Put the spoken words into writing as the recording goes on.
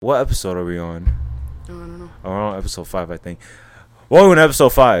What episode are we on? Oh, I don't know. We're on episode 5, I think. Welcome to episode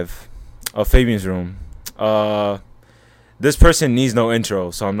 5 of Fabian's Room. This person needs no intro,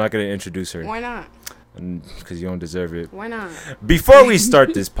 so I'm not going to introduce her. Why not? Because you don't deserve it. Why not? Before we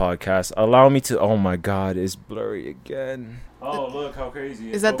start this podcast, allow me to... Oh my god, it's blurry again. Oh, look how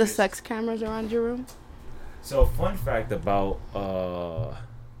crazy. Is that the sex cameras around your room? So, fun fact about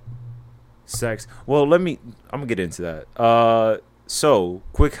sex. Well, I'm going to get into that. So,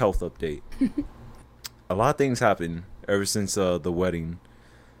 quick health update. A lot of things happened ever since the wedding.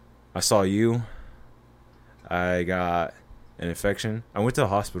 I saw you. I got an infection. I went to the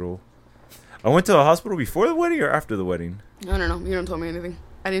hospital. I went to the hospital before the wedding or after the wedding? I don't know. You don't tell me anything.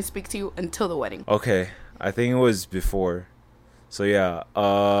 I didn't speak to you until the wedding. Okay. I think it was before. So, yeah.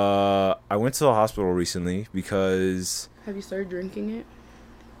 I went to the hospital recently because... Have you started drinking it?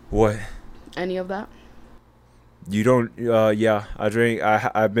 What? Any of that? You don't... yeah. I drink...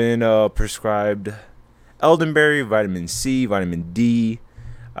 I've been prescribed elderberry, vitamin C, vitamin D.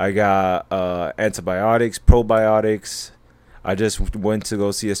 I got antibiotics, probiotics. I just went to go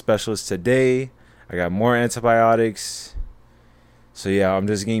see a specialist today. I got more antibiotics. So, yeah, I'm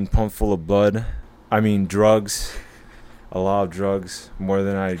just getting pumped full of blood. I mean, drugs. A lot of drugs. More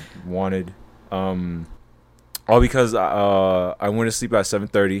than I wanted. All because I went to sleep at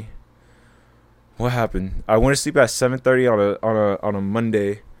 7:30. What happened? I went to sleep at 7:30 on a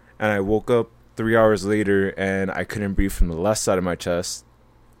Monday. And I woke up 3 hours later. And I couldn't breathe from the left side of my chest.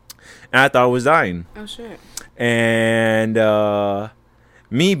 And I thought I was dying. Oh, shit. And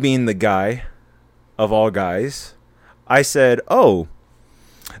me being the guy of all guys, I said, oh,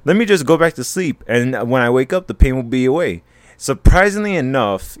 let me just go back to sleep. And when I wake up, the pain will be away. Surprisingly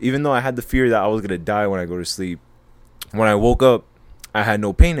enough, even though I had the fear that I was going to die when I go to sleep, when I woke up, I had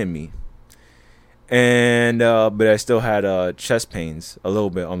no pain in me. And but I still had chest pains a little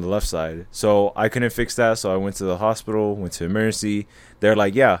bit on the left side. So I couldn't fix that. So I went to the hospital, went to emergency. They're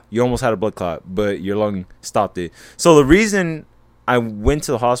like, yeah, you almost had a blood clot, but your lung stopped it. So the reason I went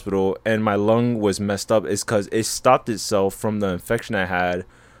to the hospital and my lung was messed up is because it stopped itself from the infection I had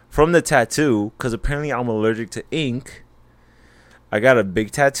from the tattoo. Because apparently I'm allergic to ink. I got a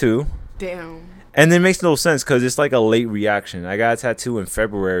big tattoo. Damn. And it makes no sense because it's like a late reaction. I got a tattoo in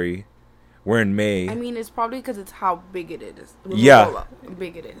February. We're in May. I mean, it's probably because it's how big it is. Yeah. How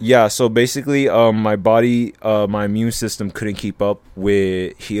big it is. Yeah, so basically, my body, my immune system couldn't keep up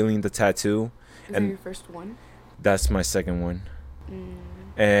with healing the tattoo. Is that your first one? That's my second one.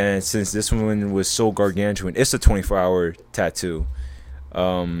 And since this one was so gargantuan, it's a 24-hour tattoo.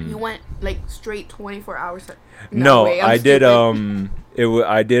 You went like straight 24 hours. No, way, I did. stupid.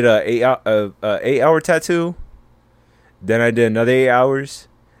 I did a 8-hour tattoo. Then I did another 8 hours.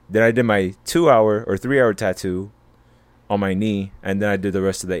 Then I did my 2-hour or 3-hour tattoo on my knee, and then I did the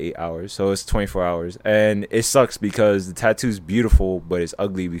rest of the 8 hours. So it's 24 hours, and it sucks because the tattoo's beautiful, but it's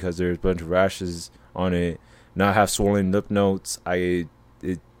ugly because there's a bunch of rashes on it. Now I have swollen lip notes. It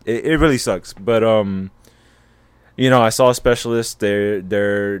really sucks, but I saw a specialist.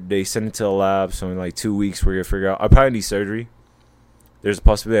 They sent it to a lab, so in like 2 weeks we're gonna figure out. I probably need surgery. There's a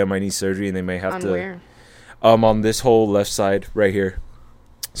possibility I might need surgery, and they may have to. Where? On this whole left side right here.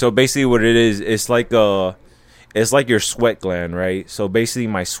 So basically what it is, it's like your sweat gland, right? So basically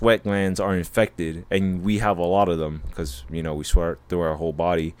my sweat glands are infected, and we have a lot of them because, we sweat through our whole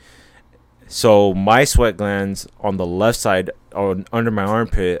body. So my sweat glands on the left side under my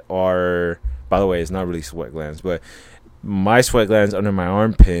armpit are, by the way, it's not really sweat glands, but my sweat glands under my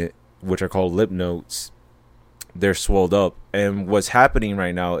armpit, which are called lymph nodes, they're swelled up. And what's happening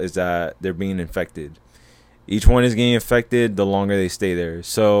right now is that they're being infected. Each one is getting infected the longer they stay there.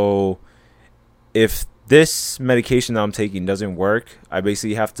 So if this medication that I'm taking doesn't work, I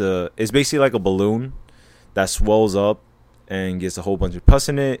basically have to... It's basically like a balloon that swells up and gets a whole bunch of pus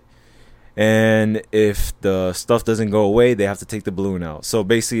in it. And if the stuff doesn't go away, they have to take the balloon out. So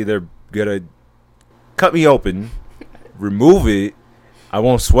basically they're going to cut me open, remove it. I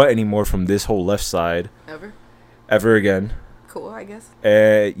won't sweat anymore from this whole left side. Ever again. Cool, I guess.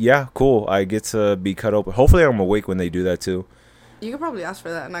 Yeah, cool. I get to be cut open. Hopefully I'm awake when they do that too. You could probably ask for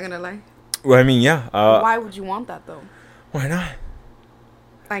that, I'm not gonna lie. Well, I mean, yeah. Why would you want that though? Why not?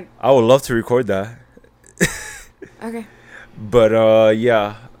 Like, I would love to record that. Okay. But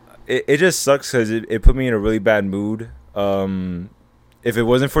yeah, it just sucks because it put me in a really bad mood. If it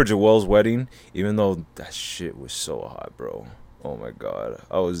wasn't for Joel's wedding, even though that shit was so hot, bro. Oh my god,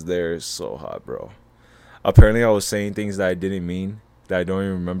 I was there, so hot, bro. Apparently, I was saying things that I didn't mean, that I don't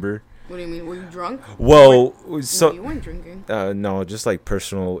even remember. What do you mean? Were you drunk? Well, no, you weren't drinking. No, just like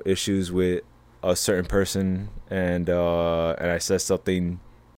personal issues with a certain person, and I said something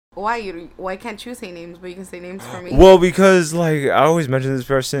Why can't you say names, but you can say names for me? Well, because like I always mention this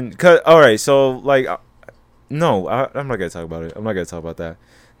person. All right, so like, no, I'm not gonna talk about it. I'm not gonna talk about that.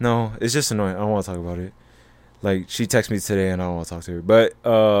 No, it's just annoying. I don't want to talk about it. Like she texted me today, and I don't want to talk to her.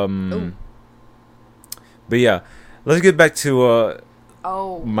 But yeah, let's get back to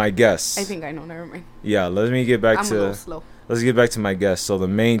my guest. I think I know. Never mind. Yeah, let me get back I'm a to. little slow. Let's get back to my guest. So the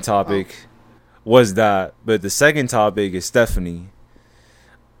main topic was that, but the second topic is Stephanie.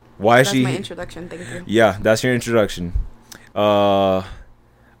 Why That's my introduction. Thank you. Yeah, that's your introduction. I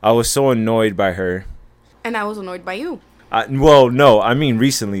was so annoyed by her. And I was annoyed by you. Well, no, I mean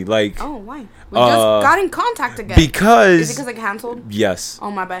recently. Like, oh, why? We just got in contact again. Because is it because I canceled? Yes. Oh,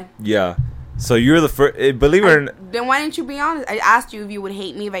 my bad. Yeah. So you're the first. Believe it or not. Then why didn't you be honest? I asked you if you would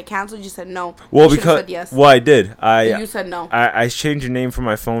hate me if I canceled. You said no. Well, you because said yes. Well, I did. You said no. I changed your name from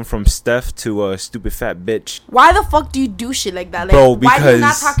my phone from Steph to stupid fat bitch. Why the fuck do you do shit like that? Like, bro, because why do you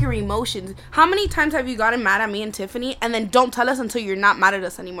not talk your emotions? How many times have you gotten mad at me and Tiffany and then don't tell us until you're not mad at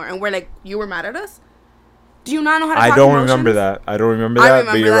us anymore? And we're like, you were mad at us? Do you not know how to talk I don't emotions? remember that. I don't remember that,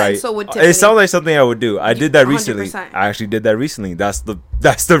 but you're right. So it sounds like something I would do. I did that recently. 100%. I actually did that recently. That's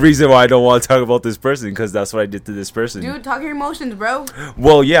the reason why I don't want to talk about this person, because that's what I did to this person. Dude, talk your emotions, bro.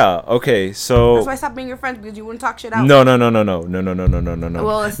 Well, yeah. Okay, so that's why I stopped being your friend, because you wouldn't talk shit out. No.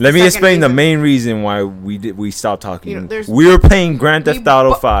 Well, let me explain the main reason why we stopped talking. You know, we were playing Grand Theft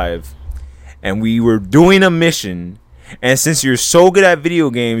Auto 5, and we were doing a mission. And since you're so good at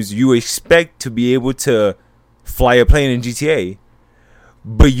video games, you expect to be able to fly a plane in GTA,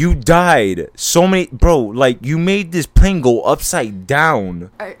 but you died so many, bro. Like, you made this plane go upside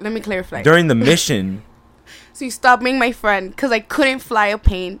down. Let me clarify. During the mission. So you stopped being my friend because I couldn't fly a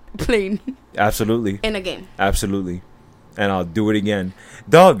plane. Absolutely. In a game. Absolutely. And I'll do it again.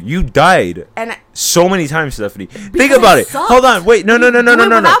 Dog, you died and so many times, Stephanie. Think about it. Sucked. Hold on. Wait. No.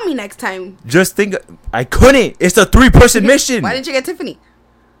 Without me next time. Just think. I couldn't. It's a 3-person mission. Why didn't you get Tiffany?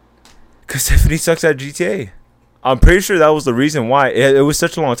 Because Tiffany sucks at GTA. I'm pretty sure that was the reason why. It was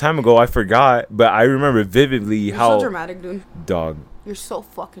such a long time ago, I forgot. But I remember vividly You're how... so dramatic, dude. Dog. You're so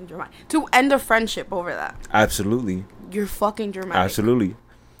fucking dramatic. To end a friendship over that. Absolutely. You're fucking dramatic.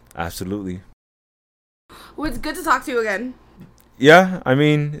 Absolutely. Well, it's good to talk to you again. Yeah, I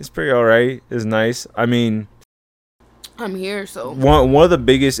mean, it's pretty alright. It's nice. I mean... I'm here, so... One of the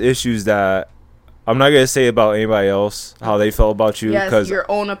biggest issues that... I'm not gonna say about anybody else how they felt about you. Yes, your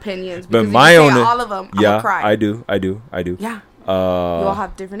own opinions. But my own, all of them. Yeah, I'ma cry. I do. Yeah. You all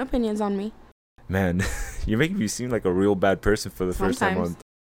have different opinions on me. Man, you're making me seem like a real bad person for the first time on.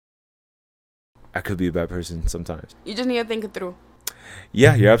 I could be a bad person sometimes. You just need to think it through.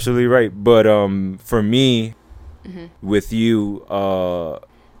 Yeah, you're absolutely right. But for me, with you,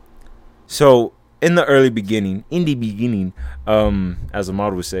 so in the beginning, as a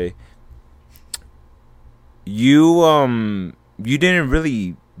model would say. You didn't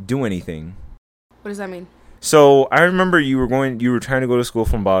really do anything. What does that mean? So I remember you were trying to go to school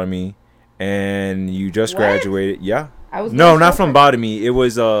from botany, and you just graduated. Yeah. Not from botany. It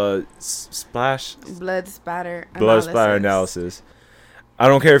was splash. Blood splatter analysis. I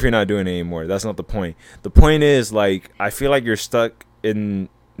don't care if you're not doing it anymore. That's not the point. The point is, like, I feel like you're stuck in.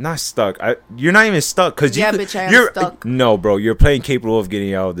 Not stuck. You're not even stuck because you're stuck. No, bro. You're playing capable of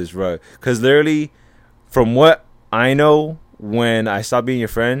getting out of this rut. Because literally. From what I know, when I stopped being your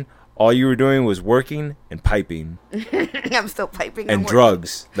friend, all you were doing was working and piping. I'm still piping. And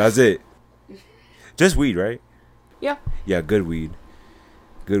drugs. That's it. Just weed, right? Yeah. Yeah, good weed.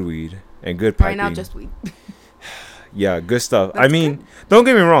 And good piping. Right now, just weed. Yeah, good stuff. That's good. Don't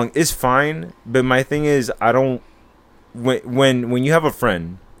get me wrong. It's fine. But my thing is, I don't... When you have a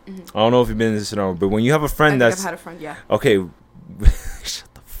friend... I don't know if you've been in this or not, but when you have a friend I've had a friend, yeah. Okay.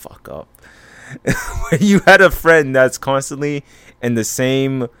 Shut the fuck up. When you had a friend that's constantly in the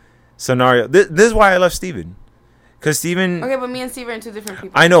same scenario. This is why I left Steven. Because Steven... Okay, but me and Steven are two different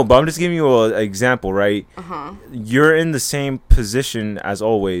people. I know, but I'm just giving you an example, right? Uh-huh. You're in the same position as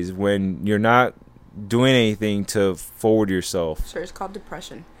always when you're not doing anything to forward yourself. Sure, it's called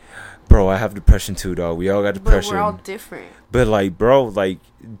depression. Bro, I have depression too, dog. We all got depression. But we're all different. But, like, bro, like,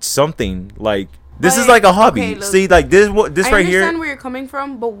 something, like... This is like a hobby. Okay, look, see, like this right here. I understand where you're coming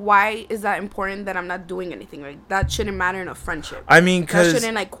from, but why is that important that I'm not doing anything? Like, that shouldn't matter in a friendship. I mean, because that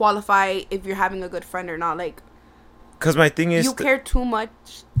shouldn't like qualify if you're having a good friend or not. Like, because my thing is, you care too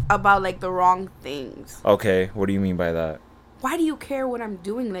much about like the wrong things. Okay, what do you mean by that? Why do you care what I'm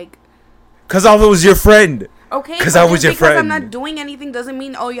doing? Like, because I was your friend. Okay, because I was your friend. Because I'm not doing anything doesn't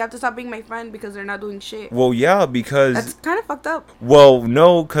mean you have to stop being my friend because they're not doing shit. Well, yeah, because that's kind of fucked up. Well,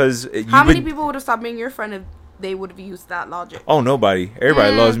 no, because how many people would have stopped being your friend if they would have used that logic. Oh, nobody.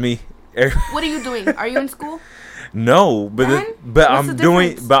 Everybody loves me. What are you doing? Are you in school? No, but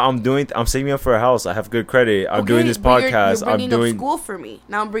I'm saving up for a house. I have good credit. I'm doing this podcast. You're bringing up school for me.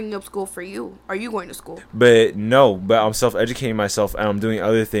 Now I'm bringing up school for you. Are you going to school? But I'm self-educating myself, and I'm doing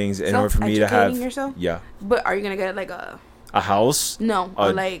other things in order for me to have. Yourself? Yeah. But are you gonna get like a house? No,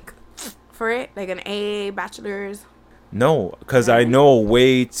 or like for it, like an AA bachelor's. No, because I know a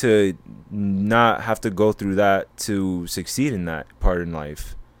way to not have to go through that to succeed in that part in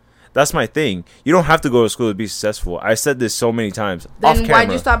life. That's my thing. You don't have to go to school to be successful. I said this so many times. Then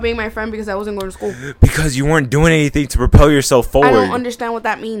why'd you stop being my friend because I wasn't going to school? Because you weren't doing anything to propel yourself forward. I don't understand what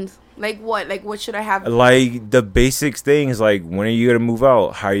that means. Like what? Like what should I have? Like the basics things. Like when are you gonna move out?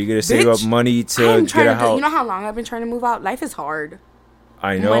 How are you gonna save up money to get a house? You know how long I've been trying to move out? Life is hard.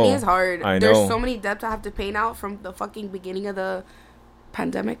 I know. Money is hard. I know. There's so many debts I have to pay now from the fucking beginning of the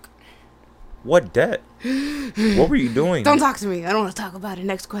pandemic. What debt? What were you doing? Don't talk to me. I don't want to talk about it.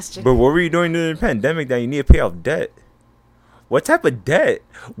 Next question. But what were you doing during the pandemic that you need to pay off debt? What type of debt?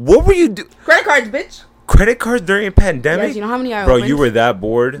 What were you doing? Credit cards, bitch. Credit cards during a pandemic? Yes, you know how many I Bro, opened? you were that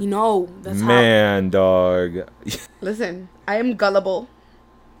bored? You know. That's Man, dog. Listen, I am gullible.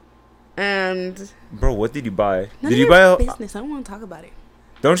 And... Bro, what did you buy? Did you buy business? I don't want to talk about it.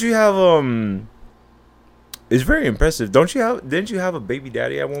 Don't you have, It's very impressive. Didn't you have a baby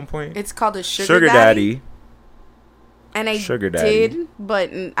daddy at one point? It's called a sugar daddy. And I did,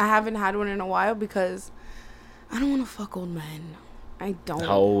 but I haven't had one in a while because I don't want to fuck old men. I don't.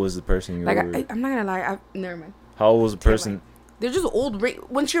 How old was the person you were with? I'm not going to lie. Never mind. How old was the person? They're just old.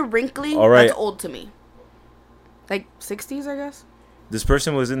 Once you're wrinkly, right. That's old to me. Like 60s, I guess. This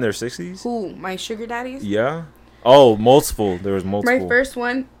person was in their 60s? Who? My sugar daddies? Yeah. Oh, multiple. There was multiple. My first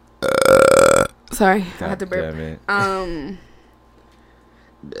one... Sorry, God I had to burp. Damn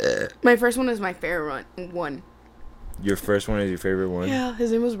it. My first one is my favorite one. Your first one is your favorite one? Yeah,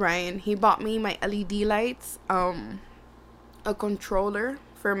 his name was Ryan. He bought me my LED lights, a controller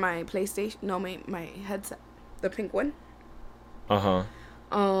for my PlayStation. No, my headset, the pink one. A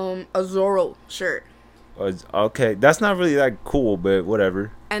Zorro shirt. Okay, that's not really that cool, but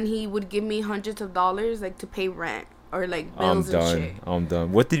whatever. And he would give me hundreds of dollars, like to pay rent or like bills and shit. I'm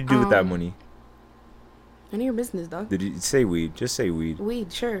done. What did you do with that money? None of your business, dog. Did you say weed? Just say weed.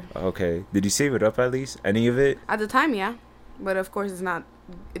 Weed, sure. Okay. Did you save it up at least? Any of it? At the time, yeah. But of course, it's not.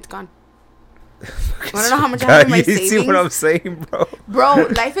 It's gone. I don't know how much I have in my savings. You see what I'm saying, bro? Bro,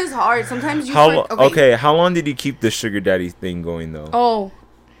 life is hard. Sometimes you... Okay, how long did you keep the sugar daddy thing going, though? Oh.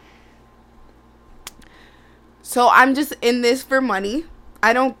 So I'm just in this for money.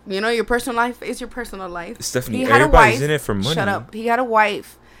 I don't... your personal life is your personal life. Stephanie, everybody's in it for money. Shut up. He had a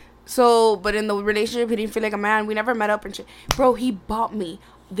wife. So, but in the relationship, he didn't feel like a man. We never met up and shit. Bro, he bought me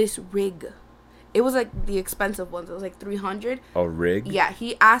this rig. It was like the expensive ones. It was like $300. A rig? Yeah,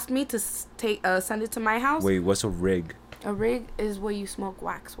 he asked me to send it to my house. Wait, what's a rig? A rig is what you smoke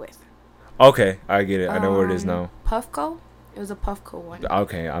wax with. Okay, I get it. I know what it is now. Puffco? It was a Puffco one.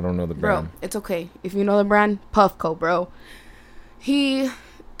 Okay, I don't know the brand. Bro, it's okay. If you know the brand, Puffco, bro. He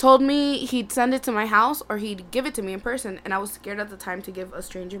told me he'd send it to my house or he'd give it to me in person, and I was scared at the time to give a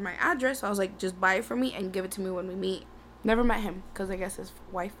stranger my address, so I was like, just buy it for me and give it to me when we meet. Never met him because I guess his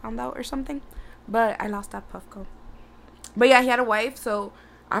wife found out or something, but I lost that Puffco. But yeah, he had a wife, so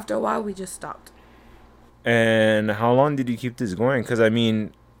after a while we just stopped. And how long did you keep this going? Because I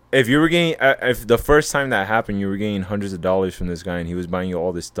mean, if you were getting, if the first time that happened you were getting hundreds of dollars from this guy and he was buying you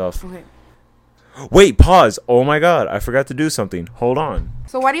all this stuff. Okay. Wait, pause. Oh my god, I forgot to do something. Hold on.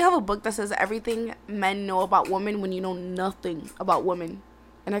 So why do you have a book that says everything men know about women when you know nothing about women?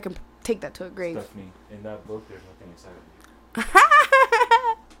 And I can take that to a grave. Stephanie, in that book there's nothing inside of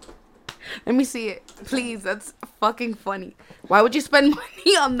you. Let me see it. Please, that's fucking funny. Why would you spend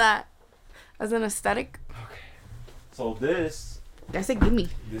money on that? As an aesthetic? Okay. So this... I said gimme.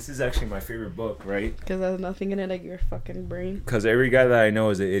 This is actually my favorite book, right? Because there's nothing in it like your fucking brain. Because every guy that I know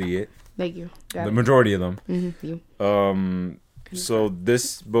is an idiot. Thank you. The majority of them. Mm-hmm. You. So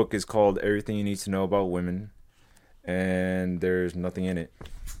this book is called Everything You Need to Know About Women. And there's nothing in it.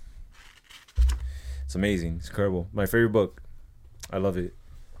 It's amazing. It's incredible. My favorite book. I love it.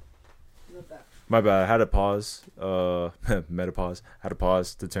 Love that. My bad. I had to pause. Metapause. I had to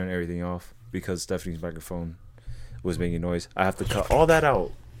pause to turn everything off because Stephanie's microphone was making noise. I have to cut all that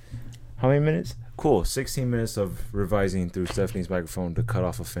out. How many minutes? Cool. 16 minutes of revising through Stephanie's microphone to cut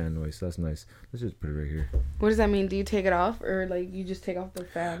off a fan noise. That's nice. Let's just put it right here. What does that mean? Do you take it off or like you just take off the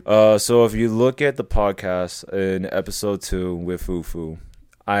fan? So if you look at the podcast in episode 2 with Fufu,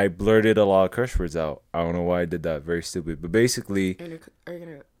 I blurted a lot of curse words out. I don't know why I did that. Very stupid. But basically... Are you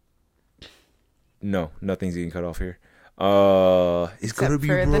gonna... No, nothing's getting cut off here. It's Except gonna be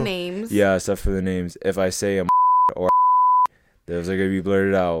for raw. the names. Yeah, except for the names. If I say a or those are gonna be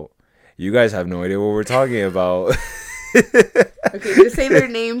blurted out. You guys have no idea what we're talking about. Okay, just say their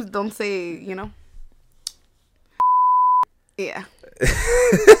names. Don't say, Yeah.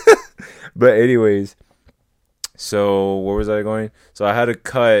 But anyways, so where was I going? So I had to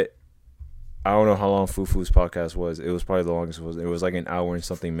cut. I don't know how long Fufu's podcast was. It was probably the longest. It was like an hour and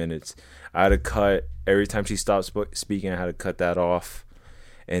something minutes. I had to cut every time she stopped speaking. I had to cut that off,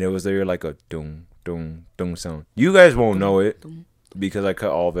 and it was there like a dung dung dung sound. You guys won't know it because I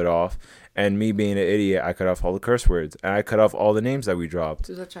cut all of it off. And me being an idiot, I cut off all the curse words, and I cut off all the names that we dropped.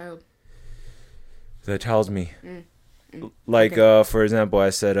 Who's that child? That child's me. Like, okay. For example, I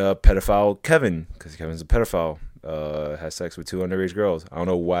said pedophile Kevin, because Kevin's a pedophile. Has sex with 2 underage girls. I don't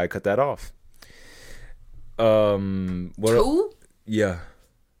know why I cut that off. Two?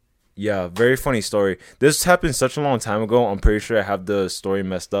 Yeah, very funny story. This happened such a long time ago. I'm pretty sure I have the story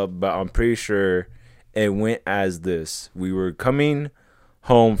messed up, but I'm pretty sure it went as this. We were coming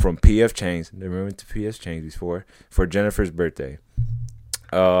home from P.F. Chang's. Never went to P.F. Chang's before for Jennifer's birthday.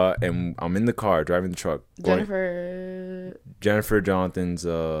 And I'm in the car driving the truck. Jennifer Jonathan's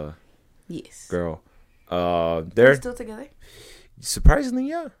yes, girl. They're still together.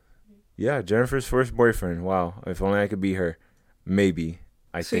 Surprisingly, yeah. Jennifer's first boyfriend. Wow, if only I could be her. Maybe.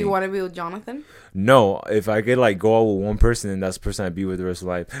 So you want to be with Jonathan? No, if I could like go out with one person, then that's the person I'd be with the rest of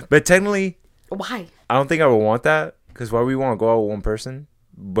life. But technically, why? I don't think I would want that because why would we want to go out with one person?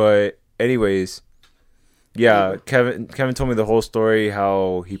 But anyways. Yeah, Kevin told me the whole story,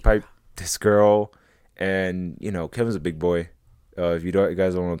 how he piped this girl, and, Kevin's a big boy. If you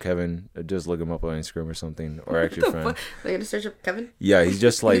guys don't know Kevin, just look him up on Instagram or something, or actually a friend. They're going to search up Kevin? Yeah, he's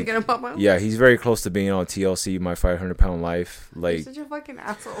just like, he's gonna pop out? Yeah, he's very close to being on TLC, My 500-Pound Life. Like, you're such a fucking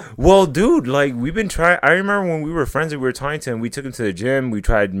asshole. Well, dude, like, we've been trying. I remember when we were friends and we were talking to him, we took him to the gym, we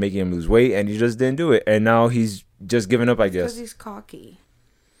tried making him lose weight, and he just didn't do it. And now he's just giving up, I guess. Because he's cocky.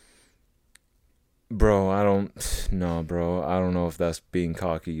 Bro, I don't know if that's being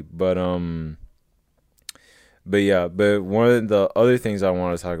cocky, but yeah, but one of the other things I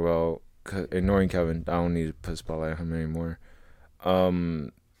want to talk about, ignoring Kevin, I don't need to put a spotlight on him anymore.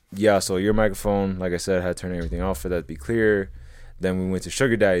 Yeah, so your microphone, like I said, I had to turn everything off for that to be clear. Then we went to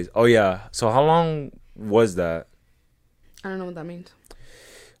Sugar Daddies. Oh yeah, so how long was that? I don't know what that means.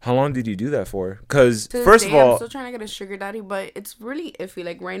 How long did you do that for? Because first of all, I'm still trying to get a sugar daddy, but it's really iffy.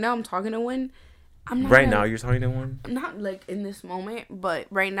 Like right now, I'm talking to one. I'm not now you're talking to one? Not like in this moment, but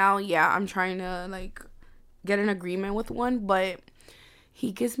right now, yeah, I'm trying to like get an agreement with one, but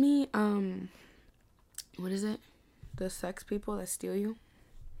he gives me what is it? The sex people that steal you?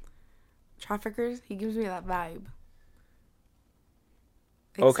 Traffickers? He gives me that vibe.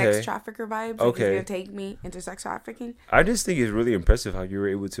 Like okay. Sex trafficker vibes. Like okay. He's gonna take me into sex trafficking. I just think it's really impressive how you were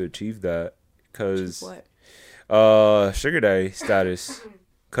able to achieve that. Cause what? Sugar daddy status.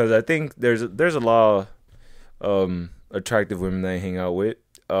 Because I think there's a lot of attractive women that I hang out with.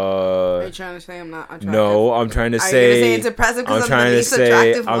 Are you trying to say I'm not attractive? No, I'm trying to say. Are you gonna say it's impressive because I'm the least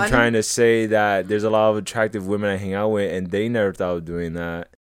attractive one? I'm trying to say that there's a lot of attractive women I hang out with, and they never thought of doing that.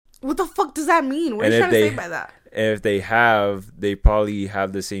 What the fuck does that mean? What are you trying to say by that? And if they probably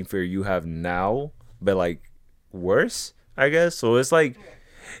have the same fear you have now, but like worse, I guess. So it's like,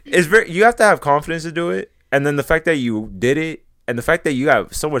 you have to have confidence to do it, and then the fact that you did it. And the fact that you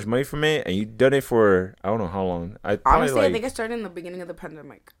got so much money from it and you done it for, I don't know how long. Honestly, I think I started in the beginning of the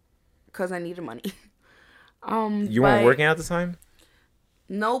pandemic because I needed money. You weren't working at the time?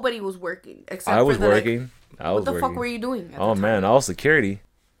 Nobody was working. Except I was for working. What the fuck were you doing? Oh, man. I was security.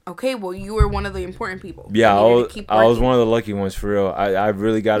 Okay, well, you were one of the important people. Yeah, I was one of the lucky ones for real. I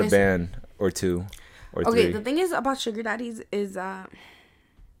really got a band or two or three. Okay, the thing is about sugar daddies is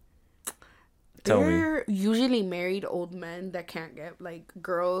they're usually married old men that can't get like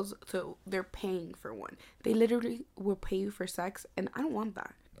girls, so they're paying for one. They literally will pay you for sex, and I don't want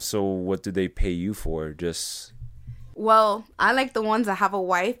that. So what do they pay you for? Just well, I like the ones that have a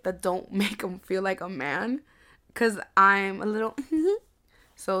wife that don't make them feel like a man, because I'm a little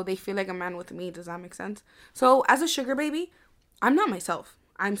so they feel like a man with me. Does that make sense? So as a sugar baby, I'm not myself.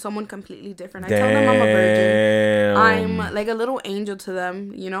 I'm someone completely different. I tell them I'm a virgin. I'm like a little angel to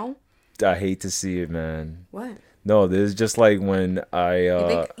them, you know? I hate to see it, man. What? No, this is just like when I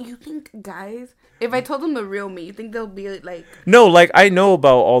You think guys, if I told them the real me, you think they'll be like... No, like I know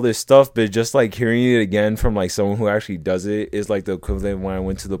about all this stuff, but just like hearing it again from like someone who actually does it is like the equivalent when I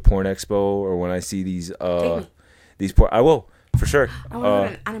went to the porn expo or when I see these porn. I will for sure. I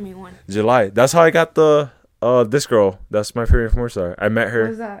want an anime one. July. That's how I got the This girl. That's my favorite porn star. I met her.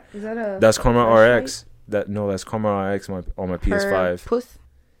 What is that? Is that a? That's Karma flashlight? RX. That's Karma RX on my PS5. Puss.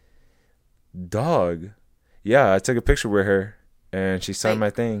 Dog. Yeah, I took a picture with her, and she signed my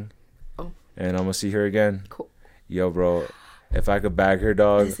thing. Oh. And I'm gonna see her again. Cool. Yo, bro, if I could bag her,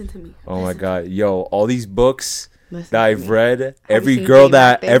 dog. Listen to me. Oh my God, yo, all these books Listen that to I've me. read, you every seen girl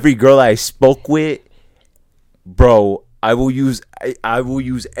J-Mac thing? every girl that I spoke with, bro, I will use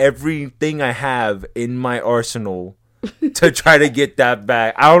everything I have in my arsenal to try to get that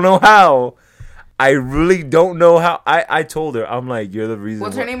back. I don't know how. I really don't know how. I told her, I'm like, you're the reason.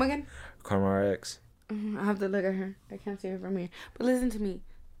 What's her name again? Karma RX. I have to look at her. I can't see her from here. But listen to me.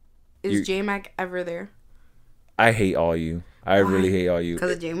 Is J-Mac ever there? I hate all you. I really hate all you.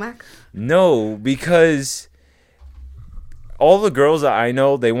 Because of J-Mac? No, because all the girls that I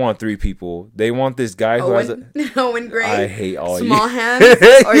know, they want 3 people. They want this guy who has a... Owen Gray. I hate all Small you. Hands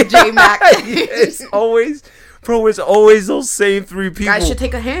or J-Mac. It's always... Bro, it's always those same 3 people. Guys should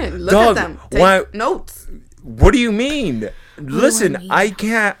take a hand. Look Dog, at them. Take why- notes. What do you mean? Listen, mean? I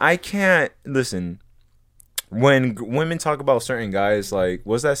can't... Listen, when women talk about certain guys, like...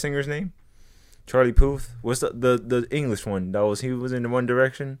 What's that singer's name? Charlie Puth? What's the English one? He was in One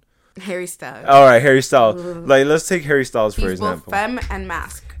Direction? Harry Styles. All right, Harry Styles. Like, let's take Harry Styles for He's example. both femme and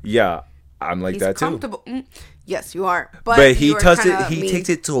mask. Yeah, I'm like He's that too. comfortable. Yes, you are. But he you are touches kinda it. He mean. takes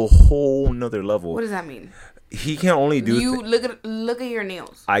it to a whole nother level. What does that mean? He can only do. You look at your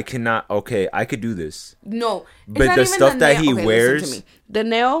nails. I cannot. Okay, I could do this. No, it's But not the even stuff that nail. he Okay, wears- listen to me. The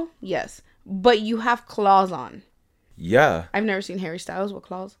nail, yes, but you have claws on. Yeah. I've never seen Harry Styles with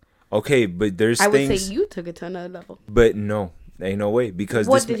claws. Okay, but there's I would things. say you took it to another level. But no, ain't no way because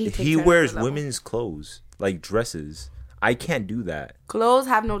What did he take to wears another level? women's clothes like dresses. I can't do that. Clothes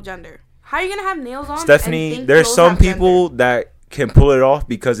have no gender. How are you gonna have nails on? and Stephanie, think there's clothes some have people gender? that can pull it off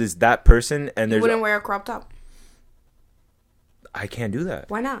because it's that person, and You there's wouldn't wear a crop top. I can't do that.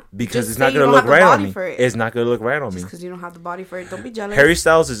 Why not? Because Just it's say not you gonna don't look have the right on body me. for it. It's not gonna look right on me. Just because you don't have the body for it, don't be jealous. Harry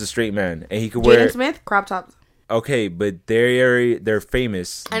Styles is a straight man, and he could Jaden wear. Smith, crop tops. Okay, but they're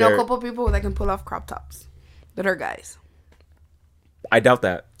famous. I know They're- a couple people that can pull off crop tops that are guys. I doubt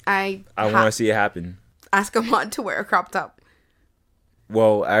that. I want to see it happen. ask a mod to wear a crop top.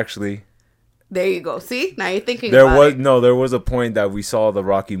 Well, actually, There you go. See, now you're thinking. there about was a point that we saw the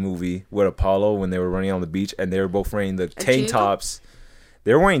Rocky movie with Apollo when they were running on the beach, and they were both wearing the tank chino? tops.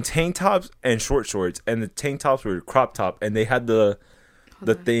 They were wearing tank tops and short shorts, and the tank tops were crop top, and they had the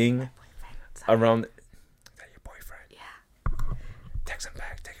thing around. Is that your boyfriend? Yeah. Text him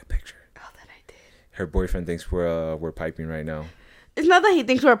back. Take a picture. Oh, that I did. Her boyfriend thinks we're piping right now. It's not that he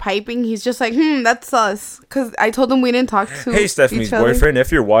thinks we're piping. He's just like, that's us. Because I told him we didn't talk to. Hey, Stephanie's each other. boyfriend,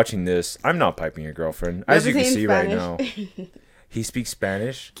 if you're watching this, I'm not piping your girlfriend. As you can Everything in see right now. Spanish. He speaks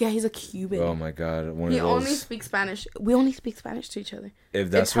Spanish? Yeah, he's a Cuban. Oh my God. One He of those. only speaks Spanish. We only speak Spanish to each other.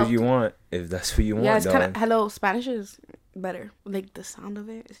 If that's It's what you healthy. want. If that's what you want, Yeah, it's kind of. dog. Hello, Spanish is better. Like the sound of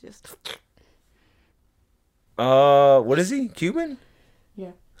it is just. What is he? Cuban?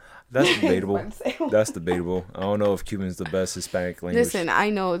 Yeah. That's debatable. About to say. That's debatable. I don't know if Cuban's the best Hispanic language. Listen, I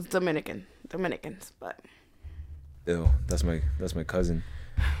know it's Dominicans, but Ew, that's my cousin.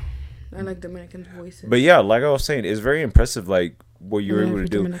 I like Dominican voices. But yeah, like I was saying, it's very impressive like what you were Yeah, able to for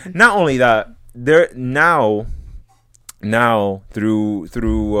do. Dominican. Not only that, there now through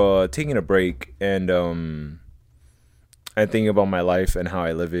taking a break and thinking about my life and how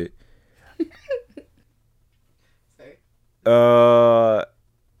I live it. Sorry.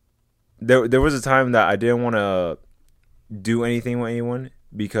 There was a time that I didn't want to do anything with anyone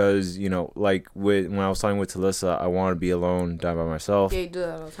because, you know, like when I was talking with Talissa, I wanted to be alone, down by myself. Yeah, you do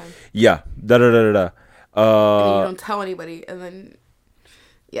that all the time. Yeah. Da da da da da. And then you don't tell anybody, and then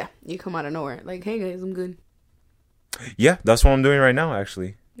yeah, you come out of nowhere like, "Hey guys, I'm good." Yeah, that's what I'm doing right now.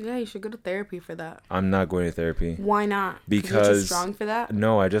 Actually, Yeah, you should go to therapy for that. I'm not going to therapy. Why not? You're too Because strong for that.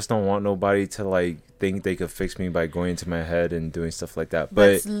 No, I just don't want nobody to like think they could fix me by going into my head and doing stuff like that.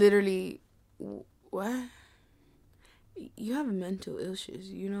 But That's literally what. You have mental issues.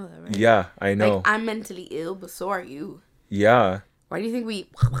 You know that, right? yeah, I know. Like, I'm mentally ill, but so are you. Yeah. Why do you think we...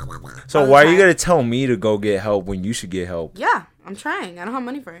 So all the why are you time? gonna tell me to go get help when you should get help? Yeah, I'm trying. I don't have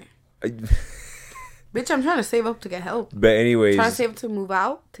money for it. Bitch, I'm trying to save up to get help. But anyways, Trying to save up to move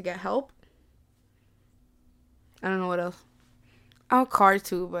out to get help. I don't know what else. I'll car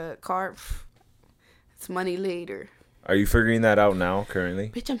too, but car... It's money later. are you figuring that out now currently?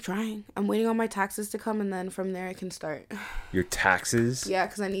 Bitch, I'm trying. I'm waiting on my taxes to come, and then from there I can start. Your taxes? Yeah,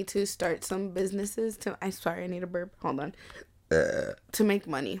 because I need to start some businesses to... I'm sorry, I need a burp. Hold on. To make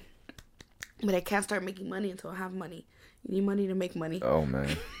money. But I can't start making money until I have money. You need money to make money. Oh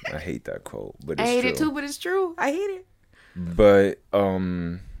man, I hate that quote, but it's I hate true. it too, but it's true. I hate it. But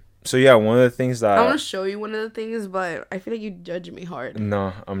so yeah, one of the things that I want to show you one of the things, but I feel like you judge me hard.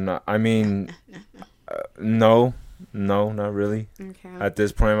 No, I'm not. I mean, no, not really. Okay. At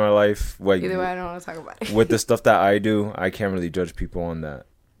this point in my life, like, Either way, I don't want to talk about it. with the stuff that I do, I can't really judge people on that.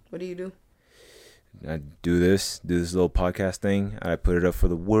 What do you do? I do this little podcast thing. I put it up for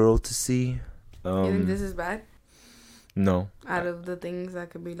the world to see. You think this is bad? No. Out of the things that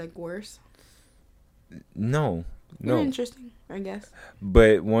could be like worse. No. Interesting, I guess.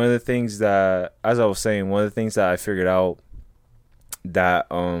 But one of the things that, as I was saying, one of the things that I figured out that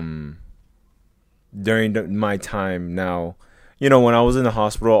during my time now, you know, when I was in the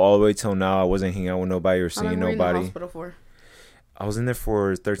hospital all the way till now, I wasn't hanging out with nobody or seeing nobody. How long were you in the hospital for? I was in there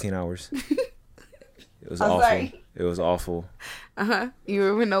for 13 hours. It was I'm awful. sorry. It was awful. You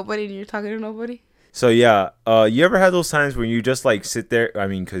were with nobody and you're talking to nobody? So yeah, you ever had those times when you just like sit there? I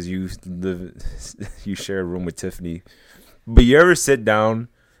mean, because you share a room with Tiffany, but you ever sit down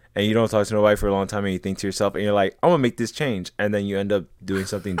and you don't talk to nobody for a long time and you think to yourself and you're like, I'm gonna make this change, and then you end up doing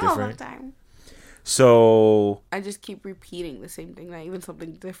something different. All the time. So I just keep repeating the same thing, not even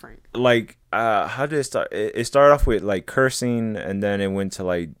something different. Like, how did it start? It started off with like cursing, and then it went to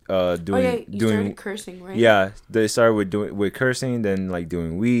like doing started cursing, right? Yeah, they started with cursing, then like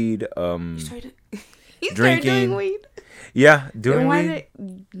doing weed. You started drinking. Doing weed. Yeah, doing weed.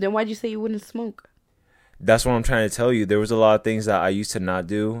 Then why'd you say you wouldn't smoke? That's what I'm trying to tell you. There was a lot of things that I used to not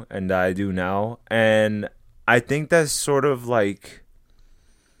do and that I do now, and I think that's sort of like,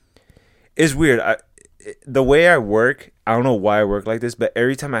 it's weird. The way I work, I don't know why I work like this, but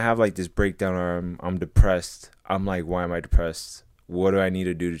every time I have like this breakdown or I'm depressed, I'm like, why am I depressed? What do I need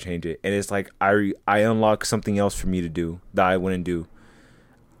to do to change it? And it's like I unlock something else for me to do that I wouldn't do.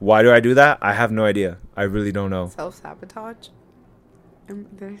 Why do I do that? I have no idea. I really don't know. Self-sabotage? Did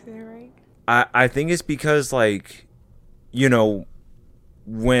I say it right? I think it's because, like, you know,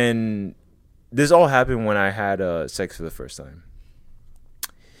 when this all happened when I had sex for the first time.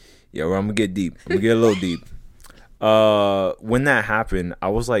 Yeah, well, I'm gonna get deep. I'm gonna get a little deep. When that happened, I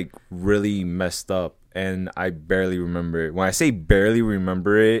was like really messed up, and I barely remember it. When I say barely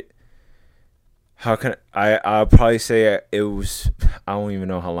remember it, how can I'll probably say it was, I don't even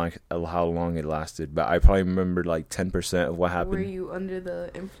know how long it lasted, but I probably remembered like 10% of what happened. Were you under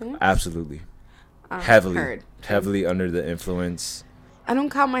the influence? Absolutely. Heavily under the influence. I don't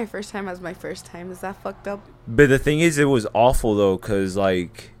count my first time as my first time. Is that fucked up? But the thing is, it was awful though, because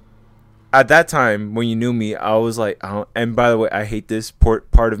like at that time when you knew me, I was like, and by the way, I hate this part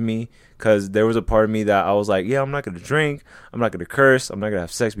of me, because there was a part of me that I was like, yeah, I'm not gonna drink, I'm not gonna curse, I'm not gonna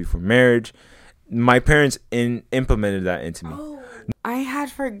have sex before marriage. My parents implemented that into me. Oh, I had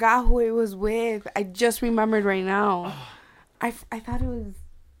forgot who it was with. I just remembered right now. I thought it was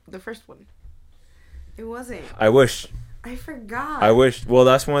the first one. It wasn't. I wish. I forgot. I wish. Well,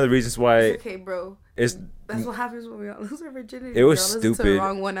 that's one of the reasons why. It's okay, bro. That's what happens when we all lose our virginity. It was listen stupid. to the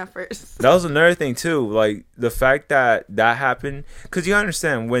wrong one at first. That was another thing too. Like the fact that happened, because you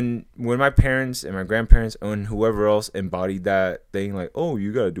understand when my parents and my grandparents and whoever else embodied that thing, like, oh,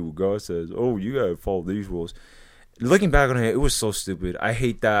 you gotta do what God says. Oh, you gotta follow these rules. Looking back on it, it was so stupid. I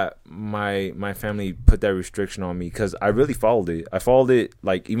hate that my family put that restriction on me, because I really followed it. I followed it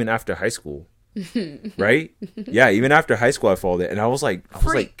like even after high school. Right? Yeah, even after high school I followed it, and I was like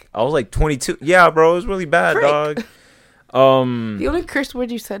 22. Yeah, bro, it was really bad. Freak. Dog. The only curse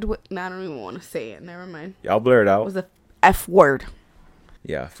word you said, I don't even want to say it. Never mind. Yeah, I'll blur it out. Was the F word.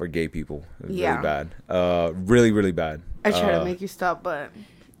 Yeah, for gay people. It was really bad. Really, really bad. I tried to make you stop, but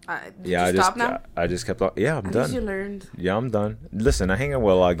stop now? I just kept on. Yeah, I'm done. At least you learned. Yeah, I'm done. Listen, I hang out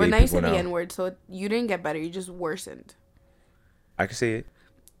with a lot of gay people now. But now you said the N word, so you didn't get better. You just worsened. I can say it.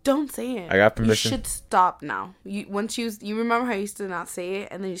 Don't say it. I got permission. You should stop now. You remember how you used to not say it,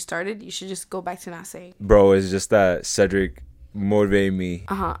 and then you started. You should just go back to not saying. Bro, it's just that Cedric motivated me.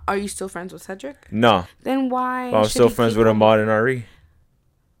 Are you still friends with Cedric? No. Then why? I'm still friends with Ahmad and Ari.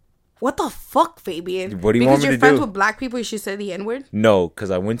 What the fuck, Fabian? What do you want me to do? Because you're friends with black people, you should say the N word. No, because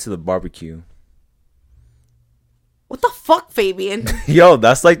I went to the barbecue. What the fuck, Fabian? Yo,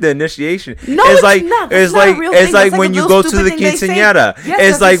 that's like the initiation. No, it's like, not. It's like when you go to the quinceañera.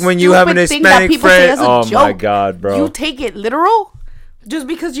 It's like when you have an Hispanic friend. Oh my god, bro! You take it literal, just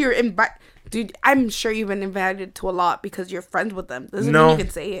because you're invited. Dude, I'm sure you've been invited to a lot because you're friends with them. Doesn't mean you can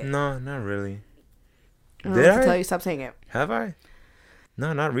say it. No, not really. Did I tell you stop saying it? Have I?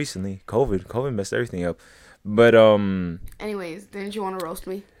 No, not recently. COVID messed everything up. But anyways, didn't you want to roast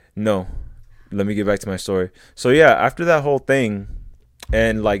me? No. Let me get back to my story. So yeah, after that whole thing,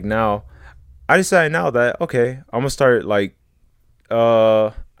 and like now, I decided now that okay, I'm gonna start like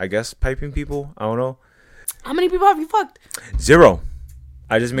I guess piping people. I don't know. How many people have you fucked? 0.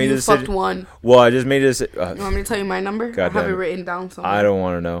 I just made You a decision. fucked one. Well, I just made this. You want me to tell you my number? God I have damn it it. written down somewhere. I don't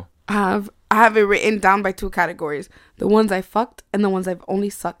want to know. I have it written down by 2 categories: the ones I fucked and the ones I've only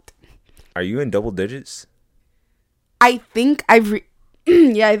sucked. Are you in double digits? I think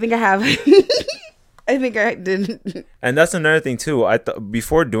yeah, I think I have. I think I did. And that's another thing too.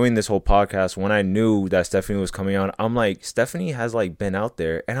 Before doing this whole podcast, when I knew that Stephanie was coming on, I'm like, Stephanie has like been out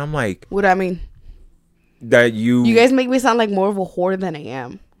there, and I'm like, What I mean? that you guys make me sound like more of a whore than I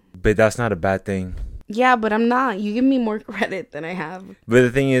am. But that's not a bad thing. Yeah, but I'm not. You give me more credit than I have. But the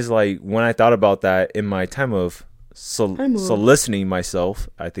thing is, like, when I thought about that in my time of soliciting myself,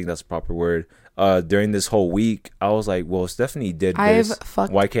 I think that's a proper word. During this whole week, I was like, well, Stephanie did this. I've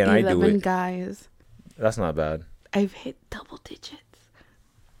fucked Why can't I do 11 it? guys. That's not bad. I've hit double digits.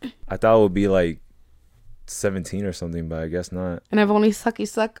 I thought it would be like 17 or something, but I guess not. And I've only suck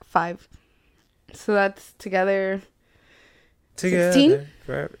 5. So that's together 16?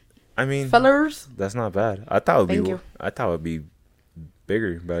 Right? I mean, fellers. that's not bad. I thought Thank you. it would be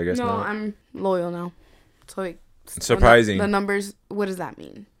bigger, but I guess No, not. I'm loyal now. So like, Surprising. The numbers, what does that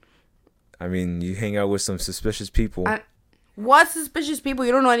mean? I mean, you hang out with some suspicious people. What suspicious people?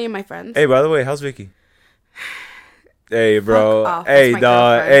 You don't know any of my friends. Hey, by the way, how's Vicky? Hey, bro. Fuck off. Hey, That's my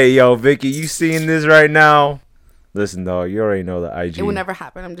dog. girlfriend. Hey, yo, Vicky, you seeing this right now? Listen, dog, you already know the IG. It will never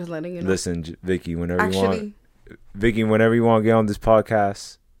happen. I'm just letting you know. Listen, Vicky, whenever you Actually, want. Vicky, whenever you want to get on this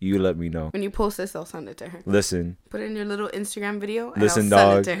podcast, you let me know. when you post this, I'll send it to her. Listen. Put in your little Instagram video and Listen, I'll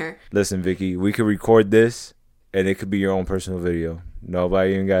send dog. it to her. Listen, Vicky, we could record this, and it could be your own personal video.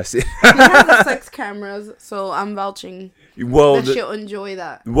 Nobody even got to see it. She has the sex cameras, so I'm vouching Well, that she'll enjoy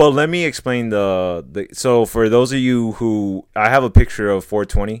that. well, let me explain the. So, for those of you who... I have a picture of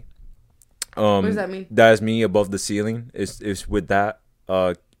 420. What does that mean? That is me above the ceiling. It's with that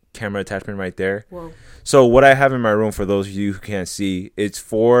camera attachment right there. Whoa. So what I have in my room, for those of you who can't see, it's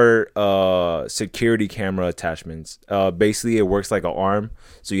 4 security camera attachments. Basically, it works like an arm.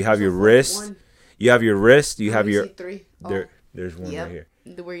 So you have your wrist. You have your wrist. You have your... 3. There's one right here.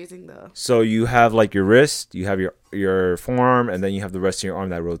 We're using the... So you have like your wrist, you have your forearm, and then you have the rest of your arm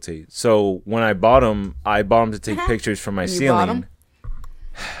that rotates. So when I bought them to take pictures from my ceiling.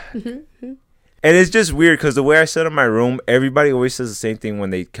 And it's just weird because the way I set up my room, everybody always says the same thing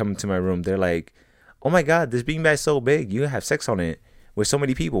when they come to my room. They're like, "Oh my god, this beanbag is so big. You have sex on it with so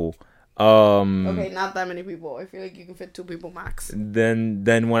many people." Okay, not that many people. I feel like you can fit 2 people max. Then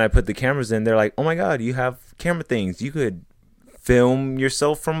when I put the cameras in, they're like, "Oh my god, you have camera things. You could film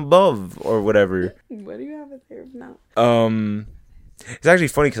yourself from above or whatever." What do you have it there now? It's actually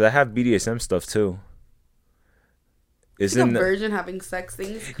funny because I have BDSM stuff too. It's like a virgin having sex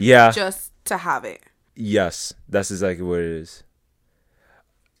things. Yeah. Just to have it. Yes, that's exactly what it is.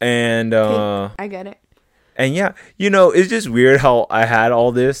 And I get it. And yeah, it's just weird how I had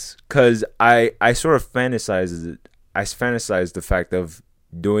all this because I sort of fantasized it. I fantasized the fact of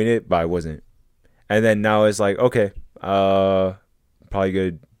doing it, but I wasn't. And then now it's like, okay, probably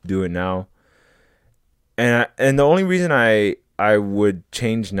gonna do it now. And the only reason I would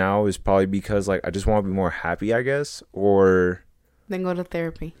change now is probably because like I just want to be more happy, I guess, or then go to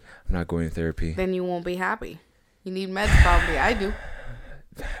therapy. I'm not going to therapy. Then you won't be happy. You need meds, probably. I do.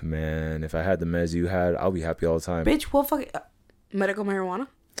 Man, if I had the meds you had, I'll be happy all the time. Bitch, what fucking medical marijuana?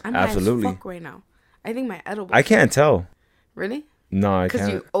 I'm absolutely high as fuck right now. I think my edible. I can't tell. Really? No, I can't. Because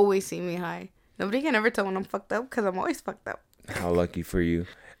you always see me high. Nobody can ever tell when I'm fucked up because I'm always fucked up. How lucky for you.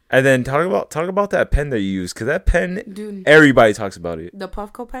 And then talk about that pen that you use, because that pen, dude, everybody talks about it. The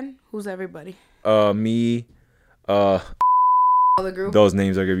Puffco pen? Who's everybody? Me, all the group. Those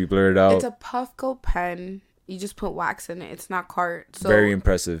names are gonna be blurred out. It's a Puffco pen. You just put wax in it. It's not cart. So, very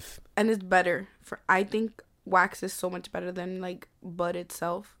impressive. And it's better. I think wax is so much better than like bud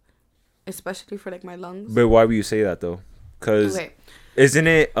itself, especially for like my lungs. But why would you say that though? Because isn't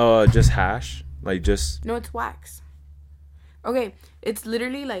it just hash? Like just... No, it's wax. Okay, it's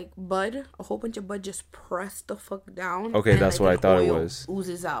literally like bud, a whole bunch of bud just pressed the fuck down. Okay, that's like what I thought it was.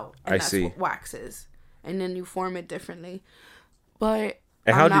 Oozes out. And I see. What wax is. And then you form it differently. But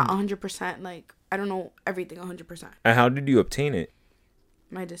and I'm not 100% like, I don't know everything 100%. And how did you obtain it?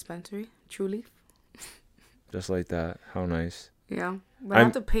 My dispensary, True Leaf. Just like that. How nice. Yeah. But I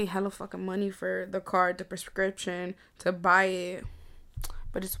have to pay hella fucking money for the card, the prescription, to buy it.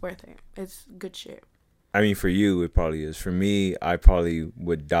 But it's worth it. It's good shit. I mean, for you, it probably is. For me, I probably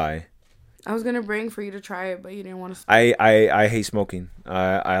would die. I was gonna bring for you to try it, but you didn't want to. I hate smoking.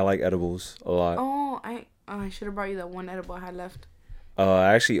 I like edibles a lot. Oh, I should have brought you that one edible I had left.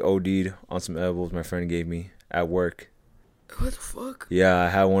 I actually OD'd on some edibles my friend gave me at work. What the fuck? Yeah, I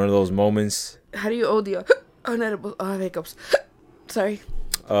had one of those moments. How do you OD on edibles? Oh, hiccups. Sorry.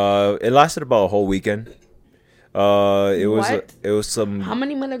 It lasted about a whole weekend. It was some. How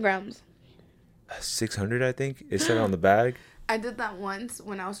many milligrams? 600, I think. It said on the bag. I did that once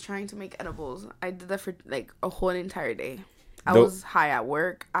when I was trying to make edibles. I did that for like a whole entire day. I was high at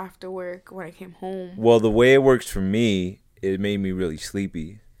work, after work, when I came home. Well, the way it works for me, it made me really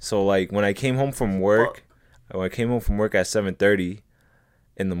sleepy. So like when I came home from work, at 7:30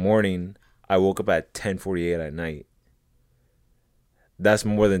 in the morning, I woke up at 10:48 at night. That's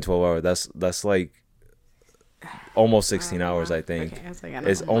more than 12 hours. That's like almost 16 hours, I think. Okay,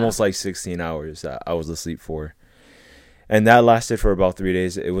 it's almost like 16 hours that I was asleep for. And that lasted for about 3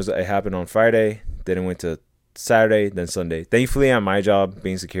 days. It happened on Friday, then it went to Saturday, then Sunday. Thankfully, at my job,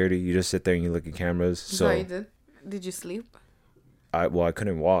 being security, you just sit there and you look at cameras. So you did? Did you sleep? I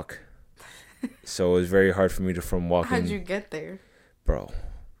couldn't walk. So it was very hard for me from walking. How'd you get there? Bro,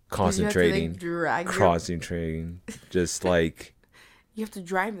 concentrating. Concentrating. Just like... You have to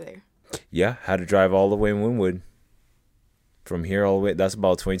drive there. Yeah, had to drive all the way in Wynwood. From here all the way, that's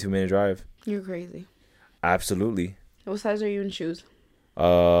about a 22-minute drive. You're crazy. Absolutely. What size are you in shoes?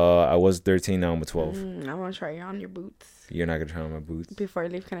 I was 13, now I'm a 12. I want to try on your boots. You're not going to try on my boots? Before I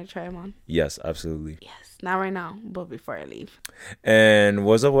leave, can I try them on? Yes, absolutely. Yes, not right now, but before I leave. And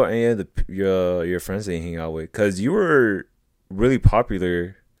what's up with any of your friends that you hang out with? Because you were really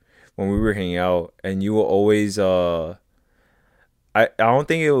popular when we were hanging out, and you will always... I don't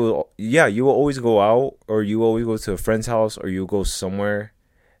think it will... Yeah, you will always go out, or you will always go to a friend's house, or you go somewhere.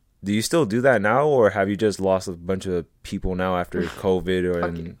 Do you still do that now, or have you just lost a bunch of people now after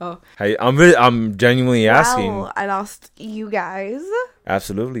COVID? I'm genuinely asking. Wow, I lost you guys.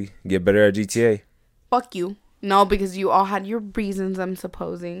 Absolutely. Get better at GTA. Fuck you. No, because you all had your reasons, I'm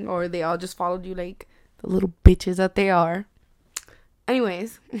supposing, or they all just followed you like the little bitches that they are.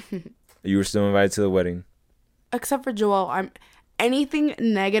 Anyways. You were still invited to the wedding. Except for Joel. Anything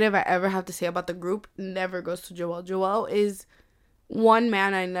negative I ever have to say about the group never goes to Joel. Joel is one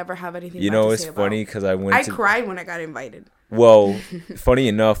man I never have anything to say about. It's funny because I cried when I got invited. Well, funny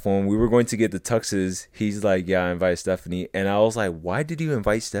enough, when we were going to get the tuxes, he's like, yeah, I invited Stephanie. And I was like, why did you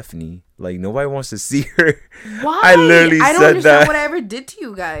invite Stephanie? Like, nobody wants to see her. Why? I literally said that. I don't understand what I ever did to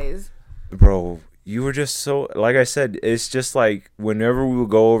you guys. Bro, you were just so... Like I said, it's just like, whenever we would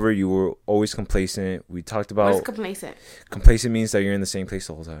go over, you were always complacent. We talked about... What's complacent? Complacent means that you're in the same place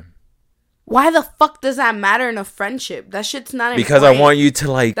the whole time. Why the fuck does that matter in a friendship? That shit's not because important. I want you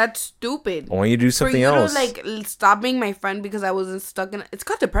to like... That's stupid. I want you to do something else. For you to like stop being my friend because I wasn't stuck in... It's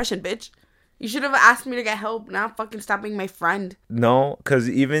called depression, bitch. You should have asked me to get help, not fucking stop being my friend. No, because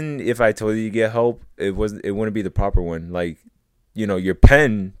even if I told you to get help, it wouldn't be the proper one. Like, you know, your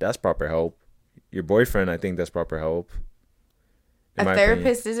pen, that's proper help. Your boyfriend, I think that's proper help. A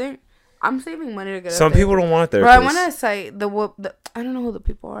therapist isn't? I'm saving money to get Some people don't want a therapist. Bro, I want to say the I don't know who the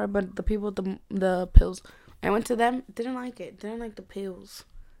people are, but the people with the pills. I went to them, didn't like it. Didn't like the pills.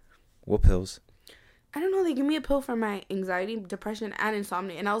 What pills? I don't know. They give me a pill for my anxiety, depression, and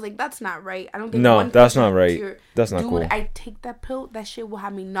insomnia, and I was like, "That's not right. I don't think." No, that's not right. That's not cool. I take that pill. That shit will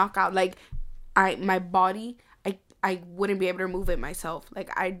have me knock out. Like, my body. I wouldn't be able to move it myself.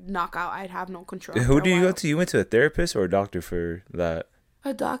 Like, I'd knock out. I'd have no control. Who do you go to? You went to a therapist or a doctor for that?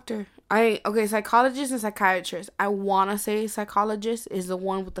 A doctor. Psychologist and psychiatrist. I want to say psychologist is the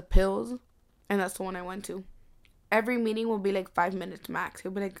one with the pills, and that's the one I went to. Every meeting will be like 5 minutes max.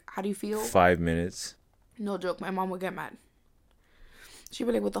 He'll be like, how do you feel? 5 minutes? No joke. My mom would get mad. She'd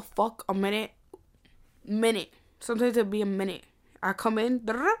be like, what the fuck? A minute? Minute. Sometimes it'll be a minute. I come in.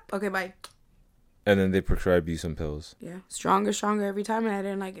 Okay, bye. And then they prescribe you some pills. Yeah. Stronger every time, and I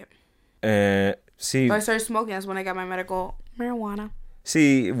didn't like it. See. So I started smoking. That's when I got my medical marijuana.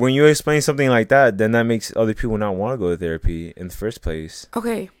 See, when you explain something like that, then that makes other people not want to go to therapy in the first place.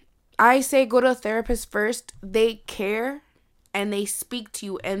 Okay. I say go to a therapist first. They care and they speak to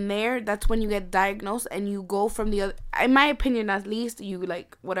you. And that's when you get diagnosed and you go from the other. In my opinion, at least, you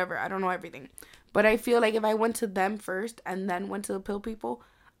like, whatever. I don't know everything. But I feel like if I went to them first and then went to the pill people,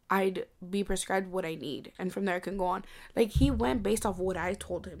 I'd be prescribed what I need. And from there, I can go on. Like, he went based off what I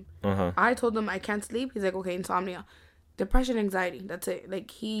told him. Uh-huh. I told him I can't sleep. He's like, okay, insomnia. Depression, anxiety. That's it.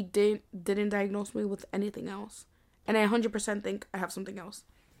 Like, he didn't diagnose me with anything else. And I 100% think I have something else.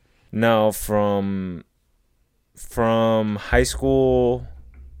 Now, from high school,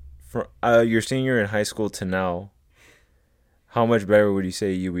 from your senior in high school to now, how much better would you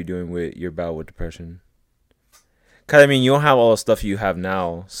say you be doing with your battle with depression? Because, I mean, you don't have all the stuff you have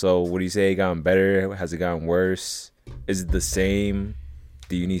now. So, would you say it gotten better? Has it gotten worse? Is it the same?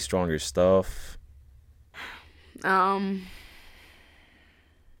 Do you need stronger stuff? I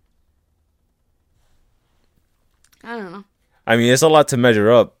don't know. I mean, it's a lot to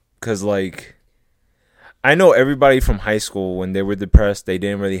measure up because, like, I know everybody from high school, when they were depressed, they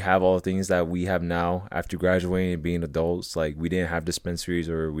didn't really have all the things that we have now after graduating and being adults. Like, we didn't have dispensaries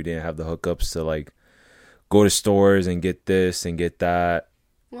or we didn't have the hookups to, like, go to stores and get this and get that.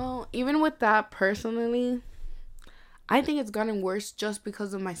 Well, even with that, personally, I think it's gotten worse just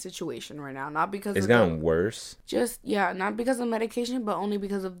because of my situation right now. Not because it's gotten worse. Not because of medication, but only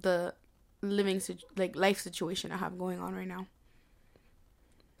because of the life situation I have going on right now.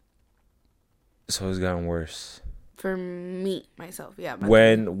 So it's gotten worse for me, myself. Yeah.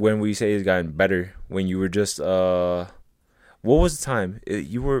 When we say it's gotten better, when you were just what was the time?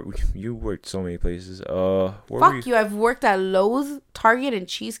 You worked so many places. Fuck you! I've worked at Lowe's, Target, and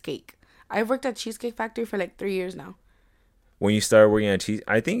Cheesecake. I've worked at Cheesecake Factory for like 3 years now. When you started working at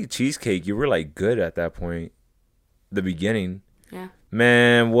I think Cheesecake, you were like good at that point, the beginning. Yeah.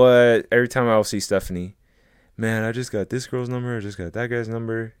 Man, what? Every time I would see Stephanie, man, I just got this girl's number. I just got that guy's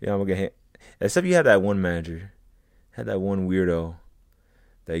number. Yeah, I'm gonna get hit. Except you had that one manager, had that one weirdo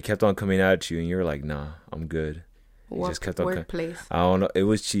that he kept on coming at you, and you were like, "Nah, I'm good." He just kept on workplace? I don't know. It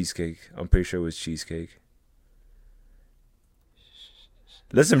was Cheesecake. I'm pretty sure it was Cheesecake.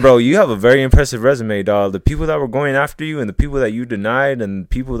 Listen, bro, you have a very impressive resume, dog. The people that were going after you and the people that you denied and the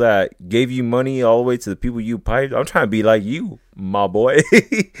people that gave you money all the way to the people you piped, I'm trying to be like you, my boy.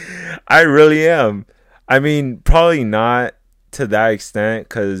 I really am. I mean, probably not to that extent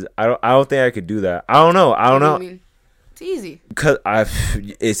because I don't think I could do that. I don't know. What do you mean? It's easy. Because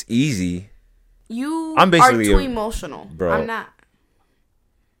it's easy. I'm basically too emotional. Bro. I'm not.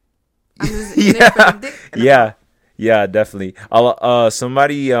 I'm just Yeah, definitely.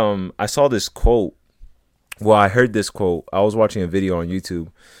 Somebody, I saw this quote. Well, I heard this quote. I was watching a video on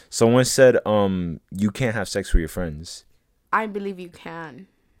YouTube. Someone said, you can't have sex with your friends. I believe you can.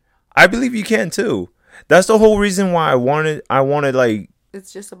 I believe you can too. That's the whole reason why I wanted like.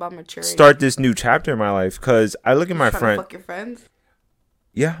 It's just about maturity. Start this new chapter in my life because I look at my friend. Fuck your friends.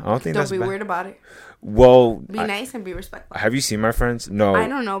 Yeah, I don't think that's bad. Don't be weird about it. Well, be nice and be respectful. Have you seen my friends? No. I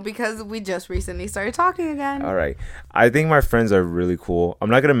don't know because we just recently started talking again. All right. I think my friends are really cool. I'm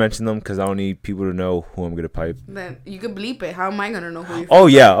not going to mention them because I don't need people to know who I'm going to pipe. Then you can bleep it. How am I going to know who you're Oh,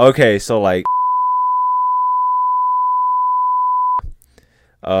 yeah. Okay. So, like,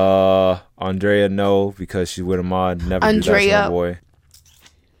 Andrea, no, because she's with a mod. Never Andrea. Do that to my boy.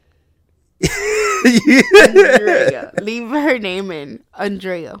 Andrea. Leave her name in.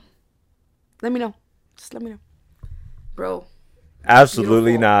 Andrea. Let me know. Just let me know. Bro.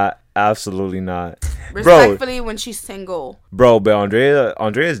 Absolutely beautiful. Not. Absolutely not. Respectfully, bro, when she's single. Bro, but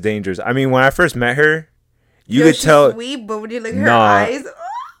Andrea's dangerous. I mean, when I first met her, you could tell. Sweet, but when you look at her eyes.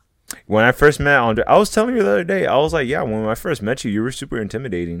 When I first met Andrea, I was telling her the other day, I was like, yeah, when I first met you, you were super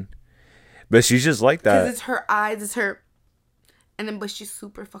intimidating. But she's just like that. Because it's her eyes, it's her. And then, but she's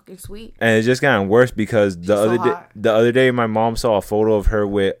super fucking sweet. And it's just gotten worse because the other day, my mom saw a photo of her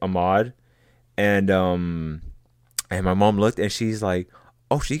with Ahmad. And my mom looked and she's like,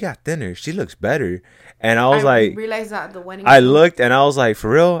 "Oh, she got thinner. She looks better." And I was like, realized that at the wedding. I looked and I was like, "For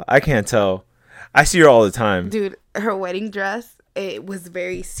real? I can't tell. I see her all the time." Dude, her wedding dress, it was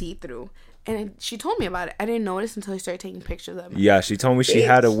very see-through. And she told me about it. I didn't notice until I started taking pictures of it. Yeah, she told me she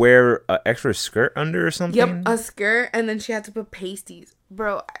had to wear an extra skirt under or something. Yep, a skirt, and then she had to put pasties.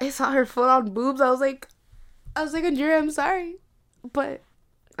 Bro, I saw her full-on boobs. I was like, Andrea, I'm sorry, but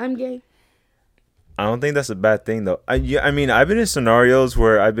I'm gay. I don't think that's a bad thing, though. I mean, I've been in scenarios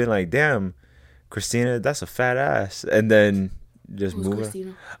where I've been like, damn, Christina, that's a fat ass. And then just move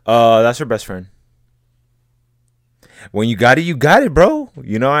Christina? That's her best friend. When you got it, bro.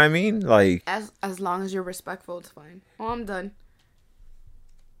 You know what I mean? Like, as long as you're respectful, it's fine. Oh, I'm done.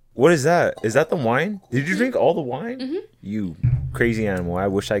 What is that? Is that the wine? Did you drink all the wine? Mm-hmm. You crazy animal. I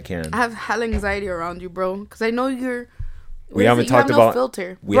wish I can. I have hell anxiety around you, bro. Because I know you're... We haven't talked about... no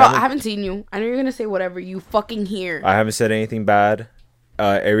filter. Bro, I haven't seen you. I know you're going to say whatever you fucking hear. I haven't said anything bad.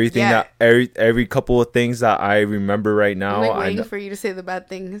 Everything that... Every couple of things that I remember right now... I'm like waiting for you to say the bad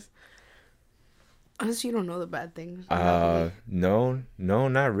things. Honestly, you don't know the bad things. No,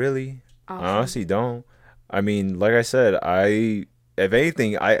 not really. Awesome. I honestly don't. I mean, like I said, if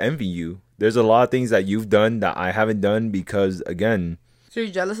anything, I envy you. There's a lot of things that you've done that I haven't done because, again... So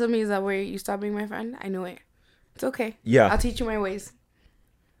you're jealous of me? Is that where you stopped being my friend? I knew it. It's okay. Yeah. I'll teach you my ways.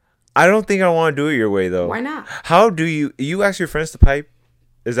 I don't think I want to do it your way, though. Why not? How do you ask your friends to pipe?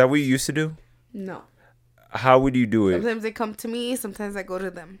 Is that what you used to do? No. How would you do it? Sometimes they come to me. Sometimes I go to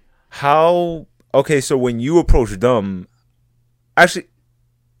them. How... Okay, so when you approach them... Actually,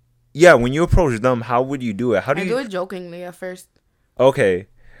 Yeah, when you approach them, how would you do it? How do I you do it jokingly at first. Okay.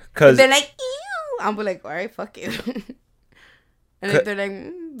 If Cuz they're like, ew, I'm like, all right, fuck it. And if they're like,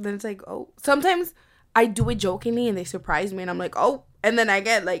 then it's like, oh. Sometimes I do it jokingly and they surprise me and I'm like, oh. And then I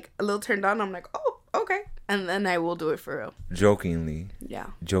get like a little turned on. I'm like, oh, okay. And then I will do it for real. jokingly. Yeah.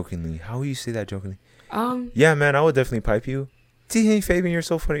 Jokingly. How will you say that jokingly? Yeah, man, I would definitely pipe you. See, hey, Fabian, you're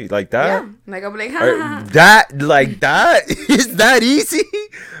so funny. Like that? Yeah. Like, I'll be like, ha, ha, ha. That? Is that easy?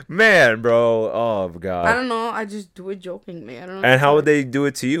 Man, bro. Oh, God. I don't know. I just do it jokingly. I don't know. And how would they do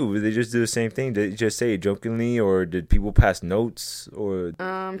it to you? Would they just do the same thing? Did they just say it jokingly, or did people pass notes? Or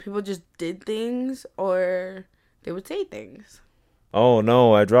people just did things, or they would say things. oh,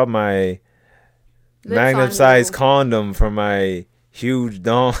 no, I dropped my Lips magnum-sized on you. condom from my huge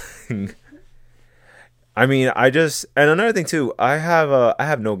dong. I mean, and another thing too, I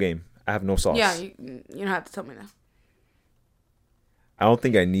have no game. I have no sauce. Yeah, you don't have to tell me that. I don't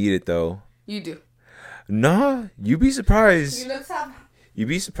think I need it though. You do. Nah, you'd be surprised. You lips have You'd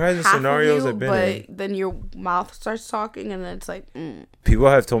be surprised in half scenarios of you, I've been but in. then your mouth starts talking, and then it's like, People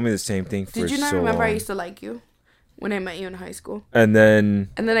have told me the same thing for so long. Did you not remember I used to like you when I met you in high school? And then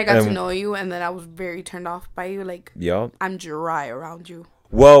I got to know you, and then I was very turned off by you. Like, yup. I'm dry around you.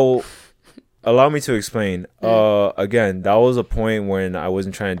 Well, allow me to explain. Again, that was a point when I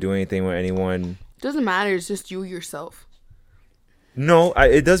wasn't trying to do anything with anyone. Doesn't matter. It's just you yourself. No,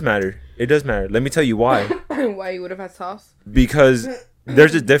 it does matter. It does matter. Let me tell you why. Why you would have had sauce? Because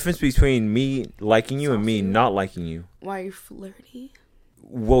there's a difference between me liking you and me not liking you. Why are you flirty?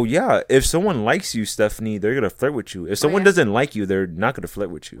 Well, yeah. If someone likes you, Stephanie, they're gonna flirt with you. If someone doesn't like you, they're not gonna flirt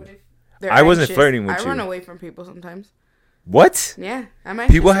with you. I wasn't flirting with you. I run away from people sometimes. What? Yeah,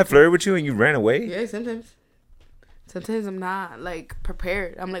 People have flirted with you and you ran away? Yeah, sometimes. Sometimes I'm not like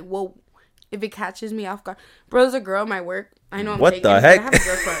prepared. I'm like, whoa. If it catches me off guard, bro, there's a girl at my work. I know I'm what taken, the but heck? I have a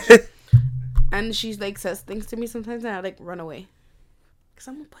girl crush, and she's like says things to me sometimes, and I like run away, cause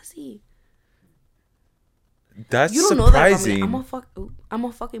I'm a pussy. That's you don't surprising. know that about me. I'm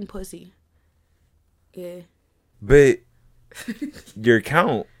a fucking pussy. Yeah. But your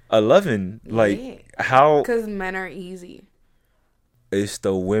count 11, like Yeah. how? Cause men are easy. It's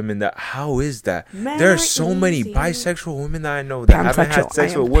the women that. How is that? Men There are are so many easy. bisexual women that I know that haven't had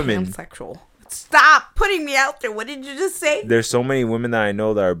sex with women. Pansexual. Stop putting me out there. What did you just say? There's so many women that I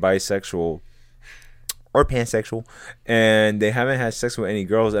know that are bisexual or pansexual, and they haven't had sex with any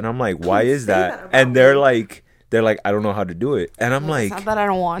girls. And I'm like, why is that? And they're like, I don't know how to do it. And I'm like, it's not that I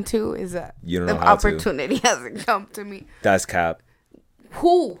don't want to. Is that you don't know the how to. opportunity hasn't come to me? That's cap.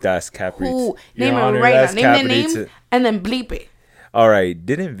 Who? That's cap. Who? Your Name Honor, it right that's now. Name the Cap name and then bleep it. All right.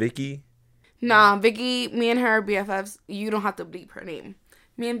 Didn't Vicky? Nah, Vicky, me and her are BFFs. You don't have to bleep her name.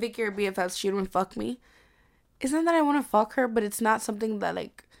 Me and Vicky are BFFs. She don't fuck me. It's not that I want to fuck her, but it's not something that,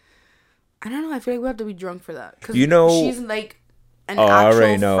 like, I don't know. I feel like we have to be drunk for that. Cause she's like an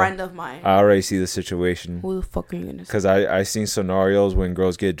actual friend of mine. I already see the situation. Who the fuck are you gonna say? Because I seen scenarios when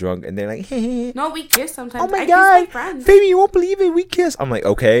girls get drunk and they're like, hey. No, we kiss sometimes. Oh my I God. kiss my friends. Baby, you won't believe it. We kiss. I'm like,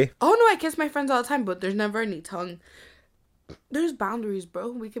 okay. Oh, no, I kiss my friends all the time, but there's never any tongue. There's boundaries,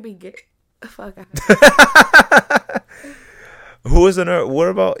 bro. We could be gay. Fuck. Who is another? What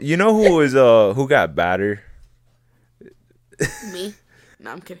about, you know who got battered? Me?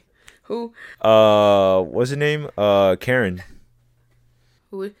 No, I'm kidding. Who? What's her name? Karen.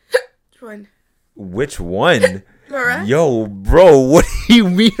 Who? Which one? Which one? Laura? Yo, bro, what do you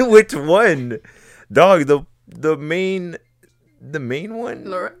mean which one? Dog, the main one?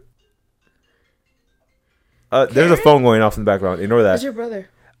 Laura? There's a phone going off in the background. Ignore that. That's your brother.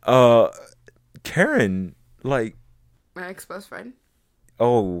 Karen, like, My ex-best friend.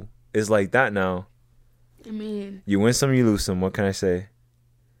 oh, it's like that now. I mean, You win some, you lose some. What can I say?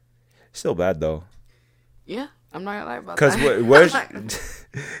 Still bad though. yeah, I'm not gonna lie about Cause that.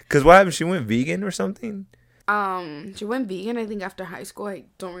 Cause what happened? She went vegan or something. She went vegan. I think after high school. I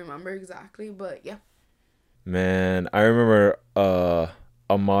don't remember exactly, but yeah. Man, I remember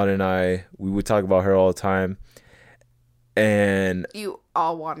Ahmad and we would talk about her all the time, and You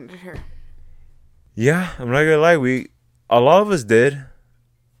all wanted her. yeah, I'm not gonna lie, a lot of us did.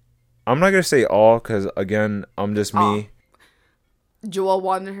 I'm not gonna say all, cause again, I'm just me. Joel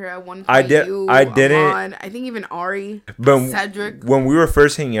wanted her at one point. I didn't. Ahmad, I think even Ari, But Cedric, when we were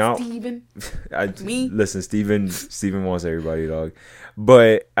first hanging out, Steven. me. Listen, Steven wants everybody, dog.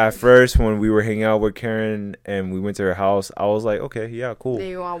 But at first, when we were hanging out with Karen and we went to her house, I was like, okay, yeah, cool.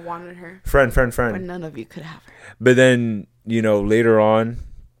 They all wanted her. Friend. But none of you could have her. But then, later on,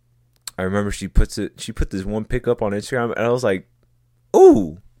 I remember she put this one pic up on Instagram, and I was like,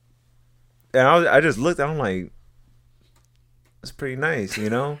 ooh. And I just looked, and I'm like, it's pretty nice,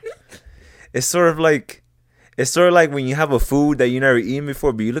 it's sort of like when you have a food that you never eaten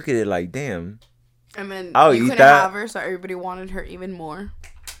before, but you look at it like, damn. And then I'll you eat couldn't that. have her, so everybody wanted her even more.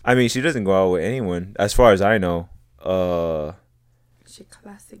 I mean, she doesn't go out with anyone, as far as I know. She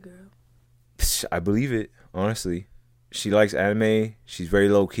classic girl. I believe it, honestly. She likes anime. She's very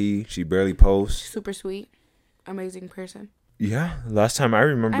low key. She barely posts. Super sweet, amazing person. Yeah, last time I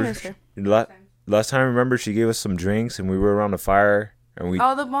remember, I miss her. Last time I remember, she gave us some drinks and we were around the fire and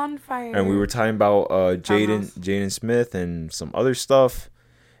the bonfire. And we were talking about Farmhouse. Jaden Smith and some other stuff.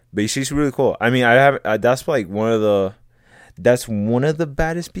 But she's really cool. I mean, that's like one of the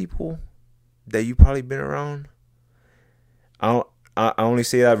baddest people that you probably been around. I only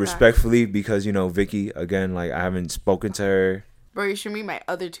say that respectfully because, you know, Vicky, again, like, I haven't spoken to her. Bro, you should meet my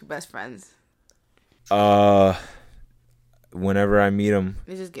other two best friends. Whenever I meet them,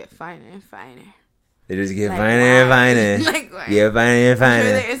 They just get finer and finer. They just get Like finer and finer. Like wine. Yeah, finer and I'll show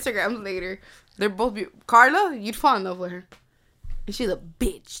you finer. their Instagrams later. They're both beautiful. Carla, you'd fall in love with her. And she's a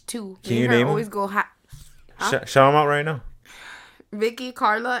bitch, too. Can Me you and her name always them? go Shout them out right now. Vicky,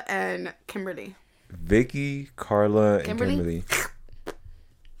 Carla, and Kimberly. Vicky, Carla, and Kimberly? Kimberly.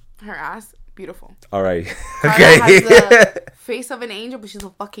 Her ass, beautiful. All right. Carla Okay. has the face of an angel, but she's a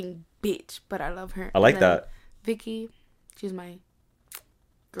fucking bitch. But I love her. I like And then that. Vicky, she's my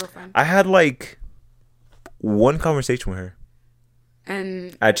girlfriend. I had like one conversation with her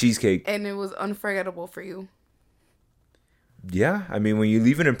And at Cheesecake. it was unforgettable for you. Yeah, I mean, when you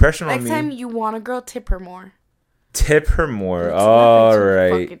leave an impression on Next me, time you want a girl, tip her more. tip her more. She All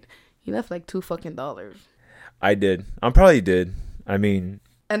left like right. He left like $2 I did. I probably did. I mean,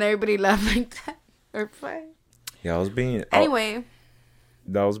 and everybody left like that or 5. yeah, I was being. Anyway,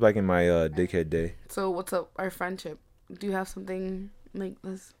 that was back in my dickhead day. so what's up? Our friendship. Do you have something like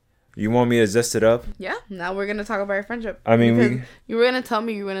this? You want me to zest it up? Yeah. Now we're gonna talk about our friendship. I mean, because you were gonna tell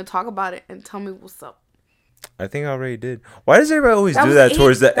me you were gonna talk about it and tell me what's up. I think I already did. Why does everybody always do was that it.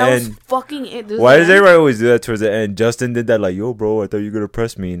 towards the That end? was fucking it. This is Why the does end. everybody always do that towards the end? Justin did that like, yo, bro, I thought you were gonna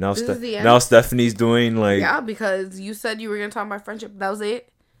press me. Now, This is the end. now Stephanie's doing like, Yeah, because you said you were gonna talk about friendship. That was it.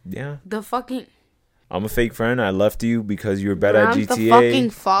 yeah. The fucking. I'm a fake friend. I left you because you were bad at Grand GTA. The fucking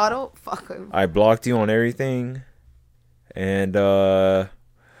photo. Fuck. I blocked you on everything, and we're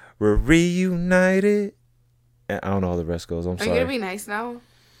reunited. And I don't know how the rest goes. I'm Are sorry. you gonna be nice now?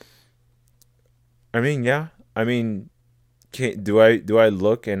 I mean, yeah. I mean, do I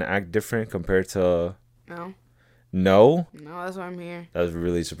look and act different compared to? No. No, No, that's why I'm here. that's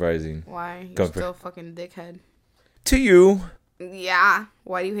really surprising. Why? You're Compare- still a fucking dickhead. To you, Yeah.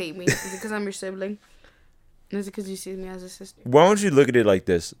 Why do you hate me? Is it because I'm your sibling? Is it because you see me as a sister? why don't you look at it like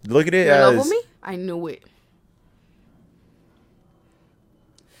this? Look at it You're in as love with me? I knew it.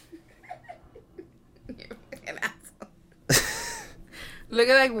 You're a fucking asshole. Look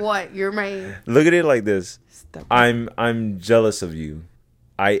at like what? You're my look at it like this. step. I'm jealous of you.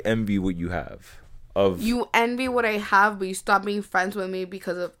 I envy what you have. Of You envy what I have, but you stop being friends with me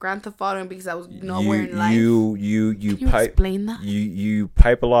because of Grand Theft Auto and because I was nowhere in life. you Can you pipe explain that? you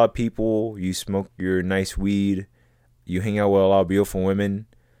pipe a lot of people. You smoke your nice weed. You hang out with a lot of beautiful women.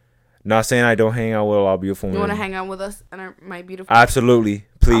 Not saying I don't hang out with a lot of beautiful You women. want to hang out with us and my beautiful? Absolutely,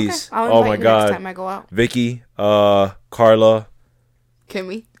 please. Okay, I'll Oh invite my you god, Next time I go out, Vicky, Carla,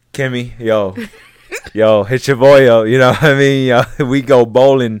 Kimmy. Kimmy, yo, hit your boy up. You know what I mean? Yo, we go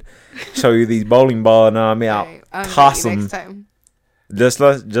bowling. Show you these bowling balls. Now I mean, I'll Alright, I'll toss invite you them. next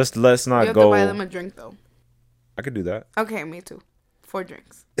time. Let's You not have go. to buy them a drink though. I could do that. Okay, me too. 4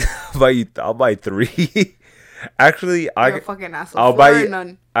 drinks. I'll buy 3. Actually, You're a fucking asshole. I'll 4 buy or you.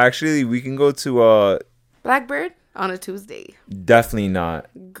 none. Actually, we can go to Blackbird on a Tuesday. definitely not.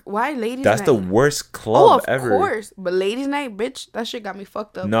 Why ladies' That's night? the worst Oh, club of ever. course. But ladies' night, bitch, that shit got me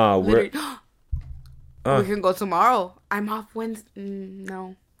fucked up. Nah, Literally. Uh. We can go tomorrow. I'm off Wednesday.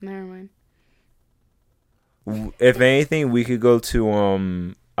 No, never mind. If anything, we could go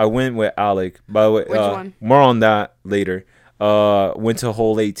to I went with Alec. By the way, Which one? more on that later. Went to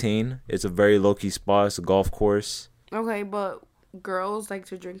hole 18. It's a very low key spot. It's a golf course. Okay, but girls like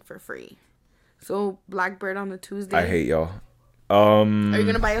to drink for free. So Blackbird on a Tuesday. I hate y'all. Are you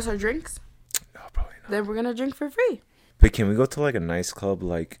gonna buy us our drinks? No, probably not. Then we're gonna drink for free. But can we go to like a nice club,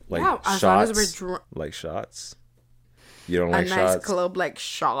 like Yeah, as shots, long as we're drunk. like shots? You don't A like nice shots? club like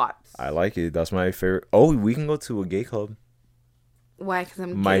shots. I like it. That's my favorite. Oh, we can go to a gay club. Why? Because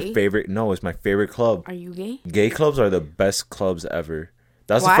I'm My gay. favorite. No, it's my favorite club. Are you gay? Gay clubs are the best clubs ever.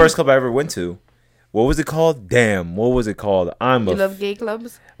 That's Why? the first club I ever went to. What was it called? Damn, what was it called? You love gay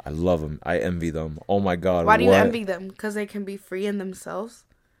clubs? I love them. I envy them. Oh my god. Why do you what? envy them? Because they can be free in themselves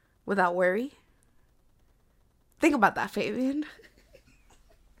without worry? Think about that, Fabian.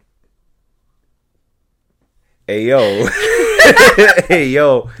 Hey yo. Hey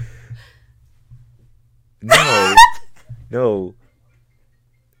yo. No. No.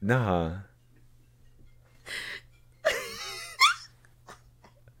 Nah.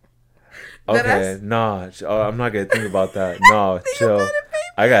 Okay, nah. I'm not gonna think about that. Nah, chill.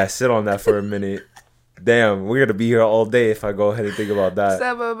 I gotta sit on that for a minute. Damn, we're gonna be here all day if I go ahead and think about that.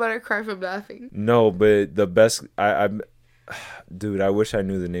 Sam, I'm about to cry from laughing. No, but the best, dude, I wish I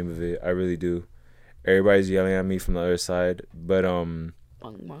knew the name of it. I really do. Everybody's yelling at me from the other side, but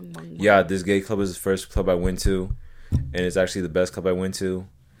yeah, this gay club is the first club I went to, and it's actually the best club I went to.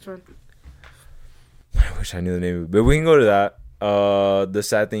 Sure. I wish I knew the name of it, but we can go to that. The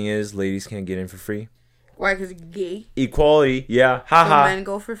sad thing is, ladies can't get in for free. Why? Because it's gay? Equality, yeah. Haha. So men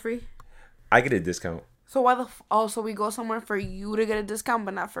go for free? I get a discount. So why so we go somewhere for you to get a discount,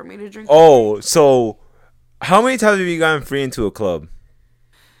 but not for me to drink? Oh, so how many times have you gotten free into a club?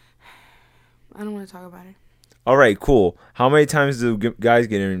 I don't want to talk about it. All right, cool. How many times do guys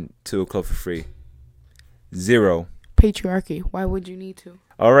get into a club for free? 0. Patriarchy. Why would you need to?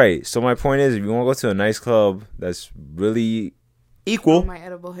 All right. So my point is, if you want to go to a nice club that's really equal. Oh, my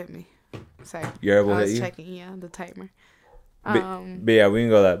edible hit me. Sorry. Your edible hit you? I was checking, yeah, the timer. But yeah, we can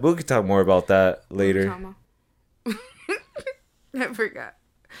go that. But we can talk more about that later. I forgot.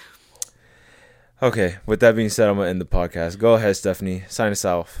 Okay. With that being said, I'm gonna end the podcast. Go ahead, Stephanie. Sign us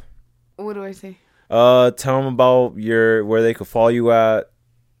off. What do I say? Tell them about where they could follow you at.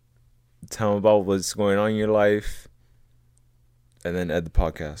 Tell them about what's going on in your life, and then end the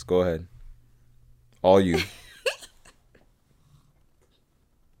podcast. Go ahead. All you.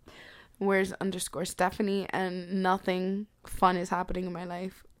 Where's _Stephanie, and nothing fun is happening in my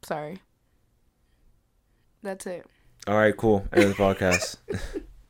life. Sorry. That's it. All right, cool. End of the podcast.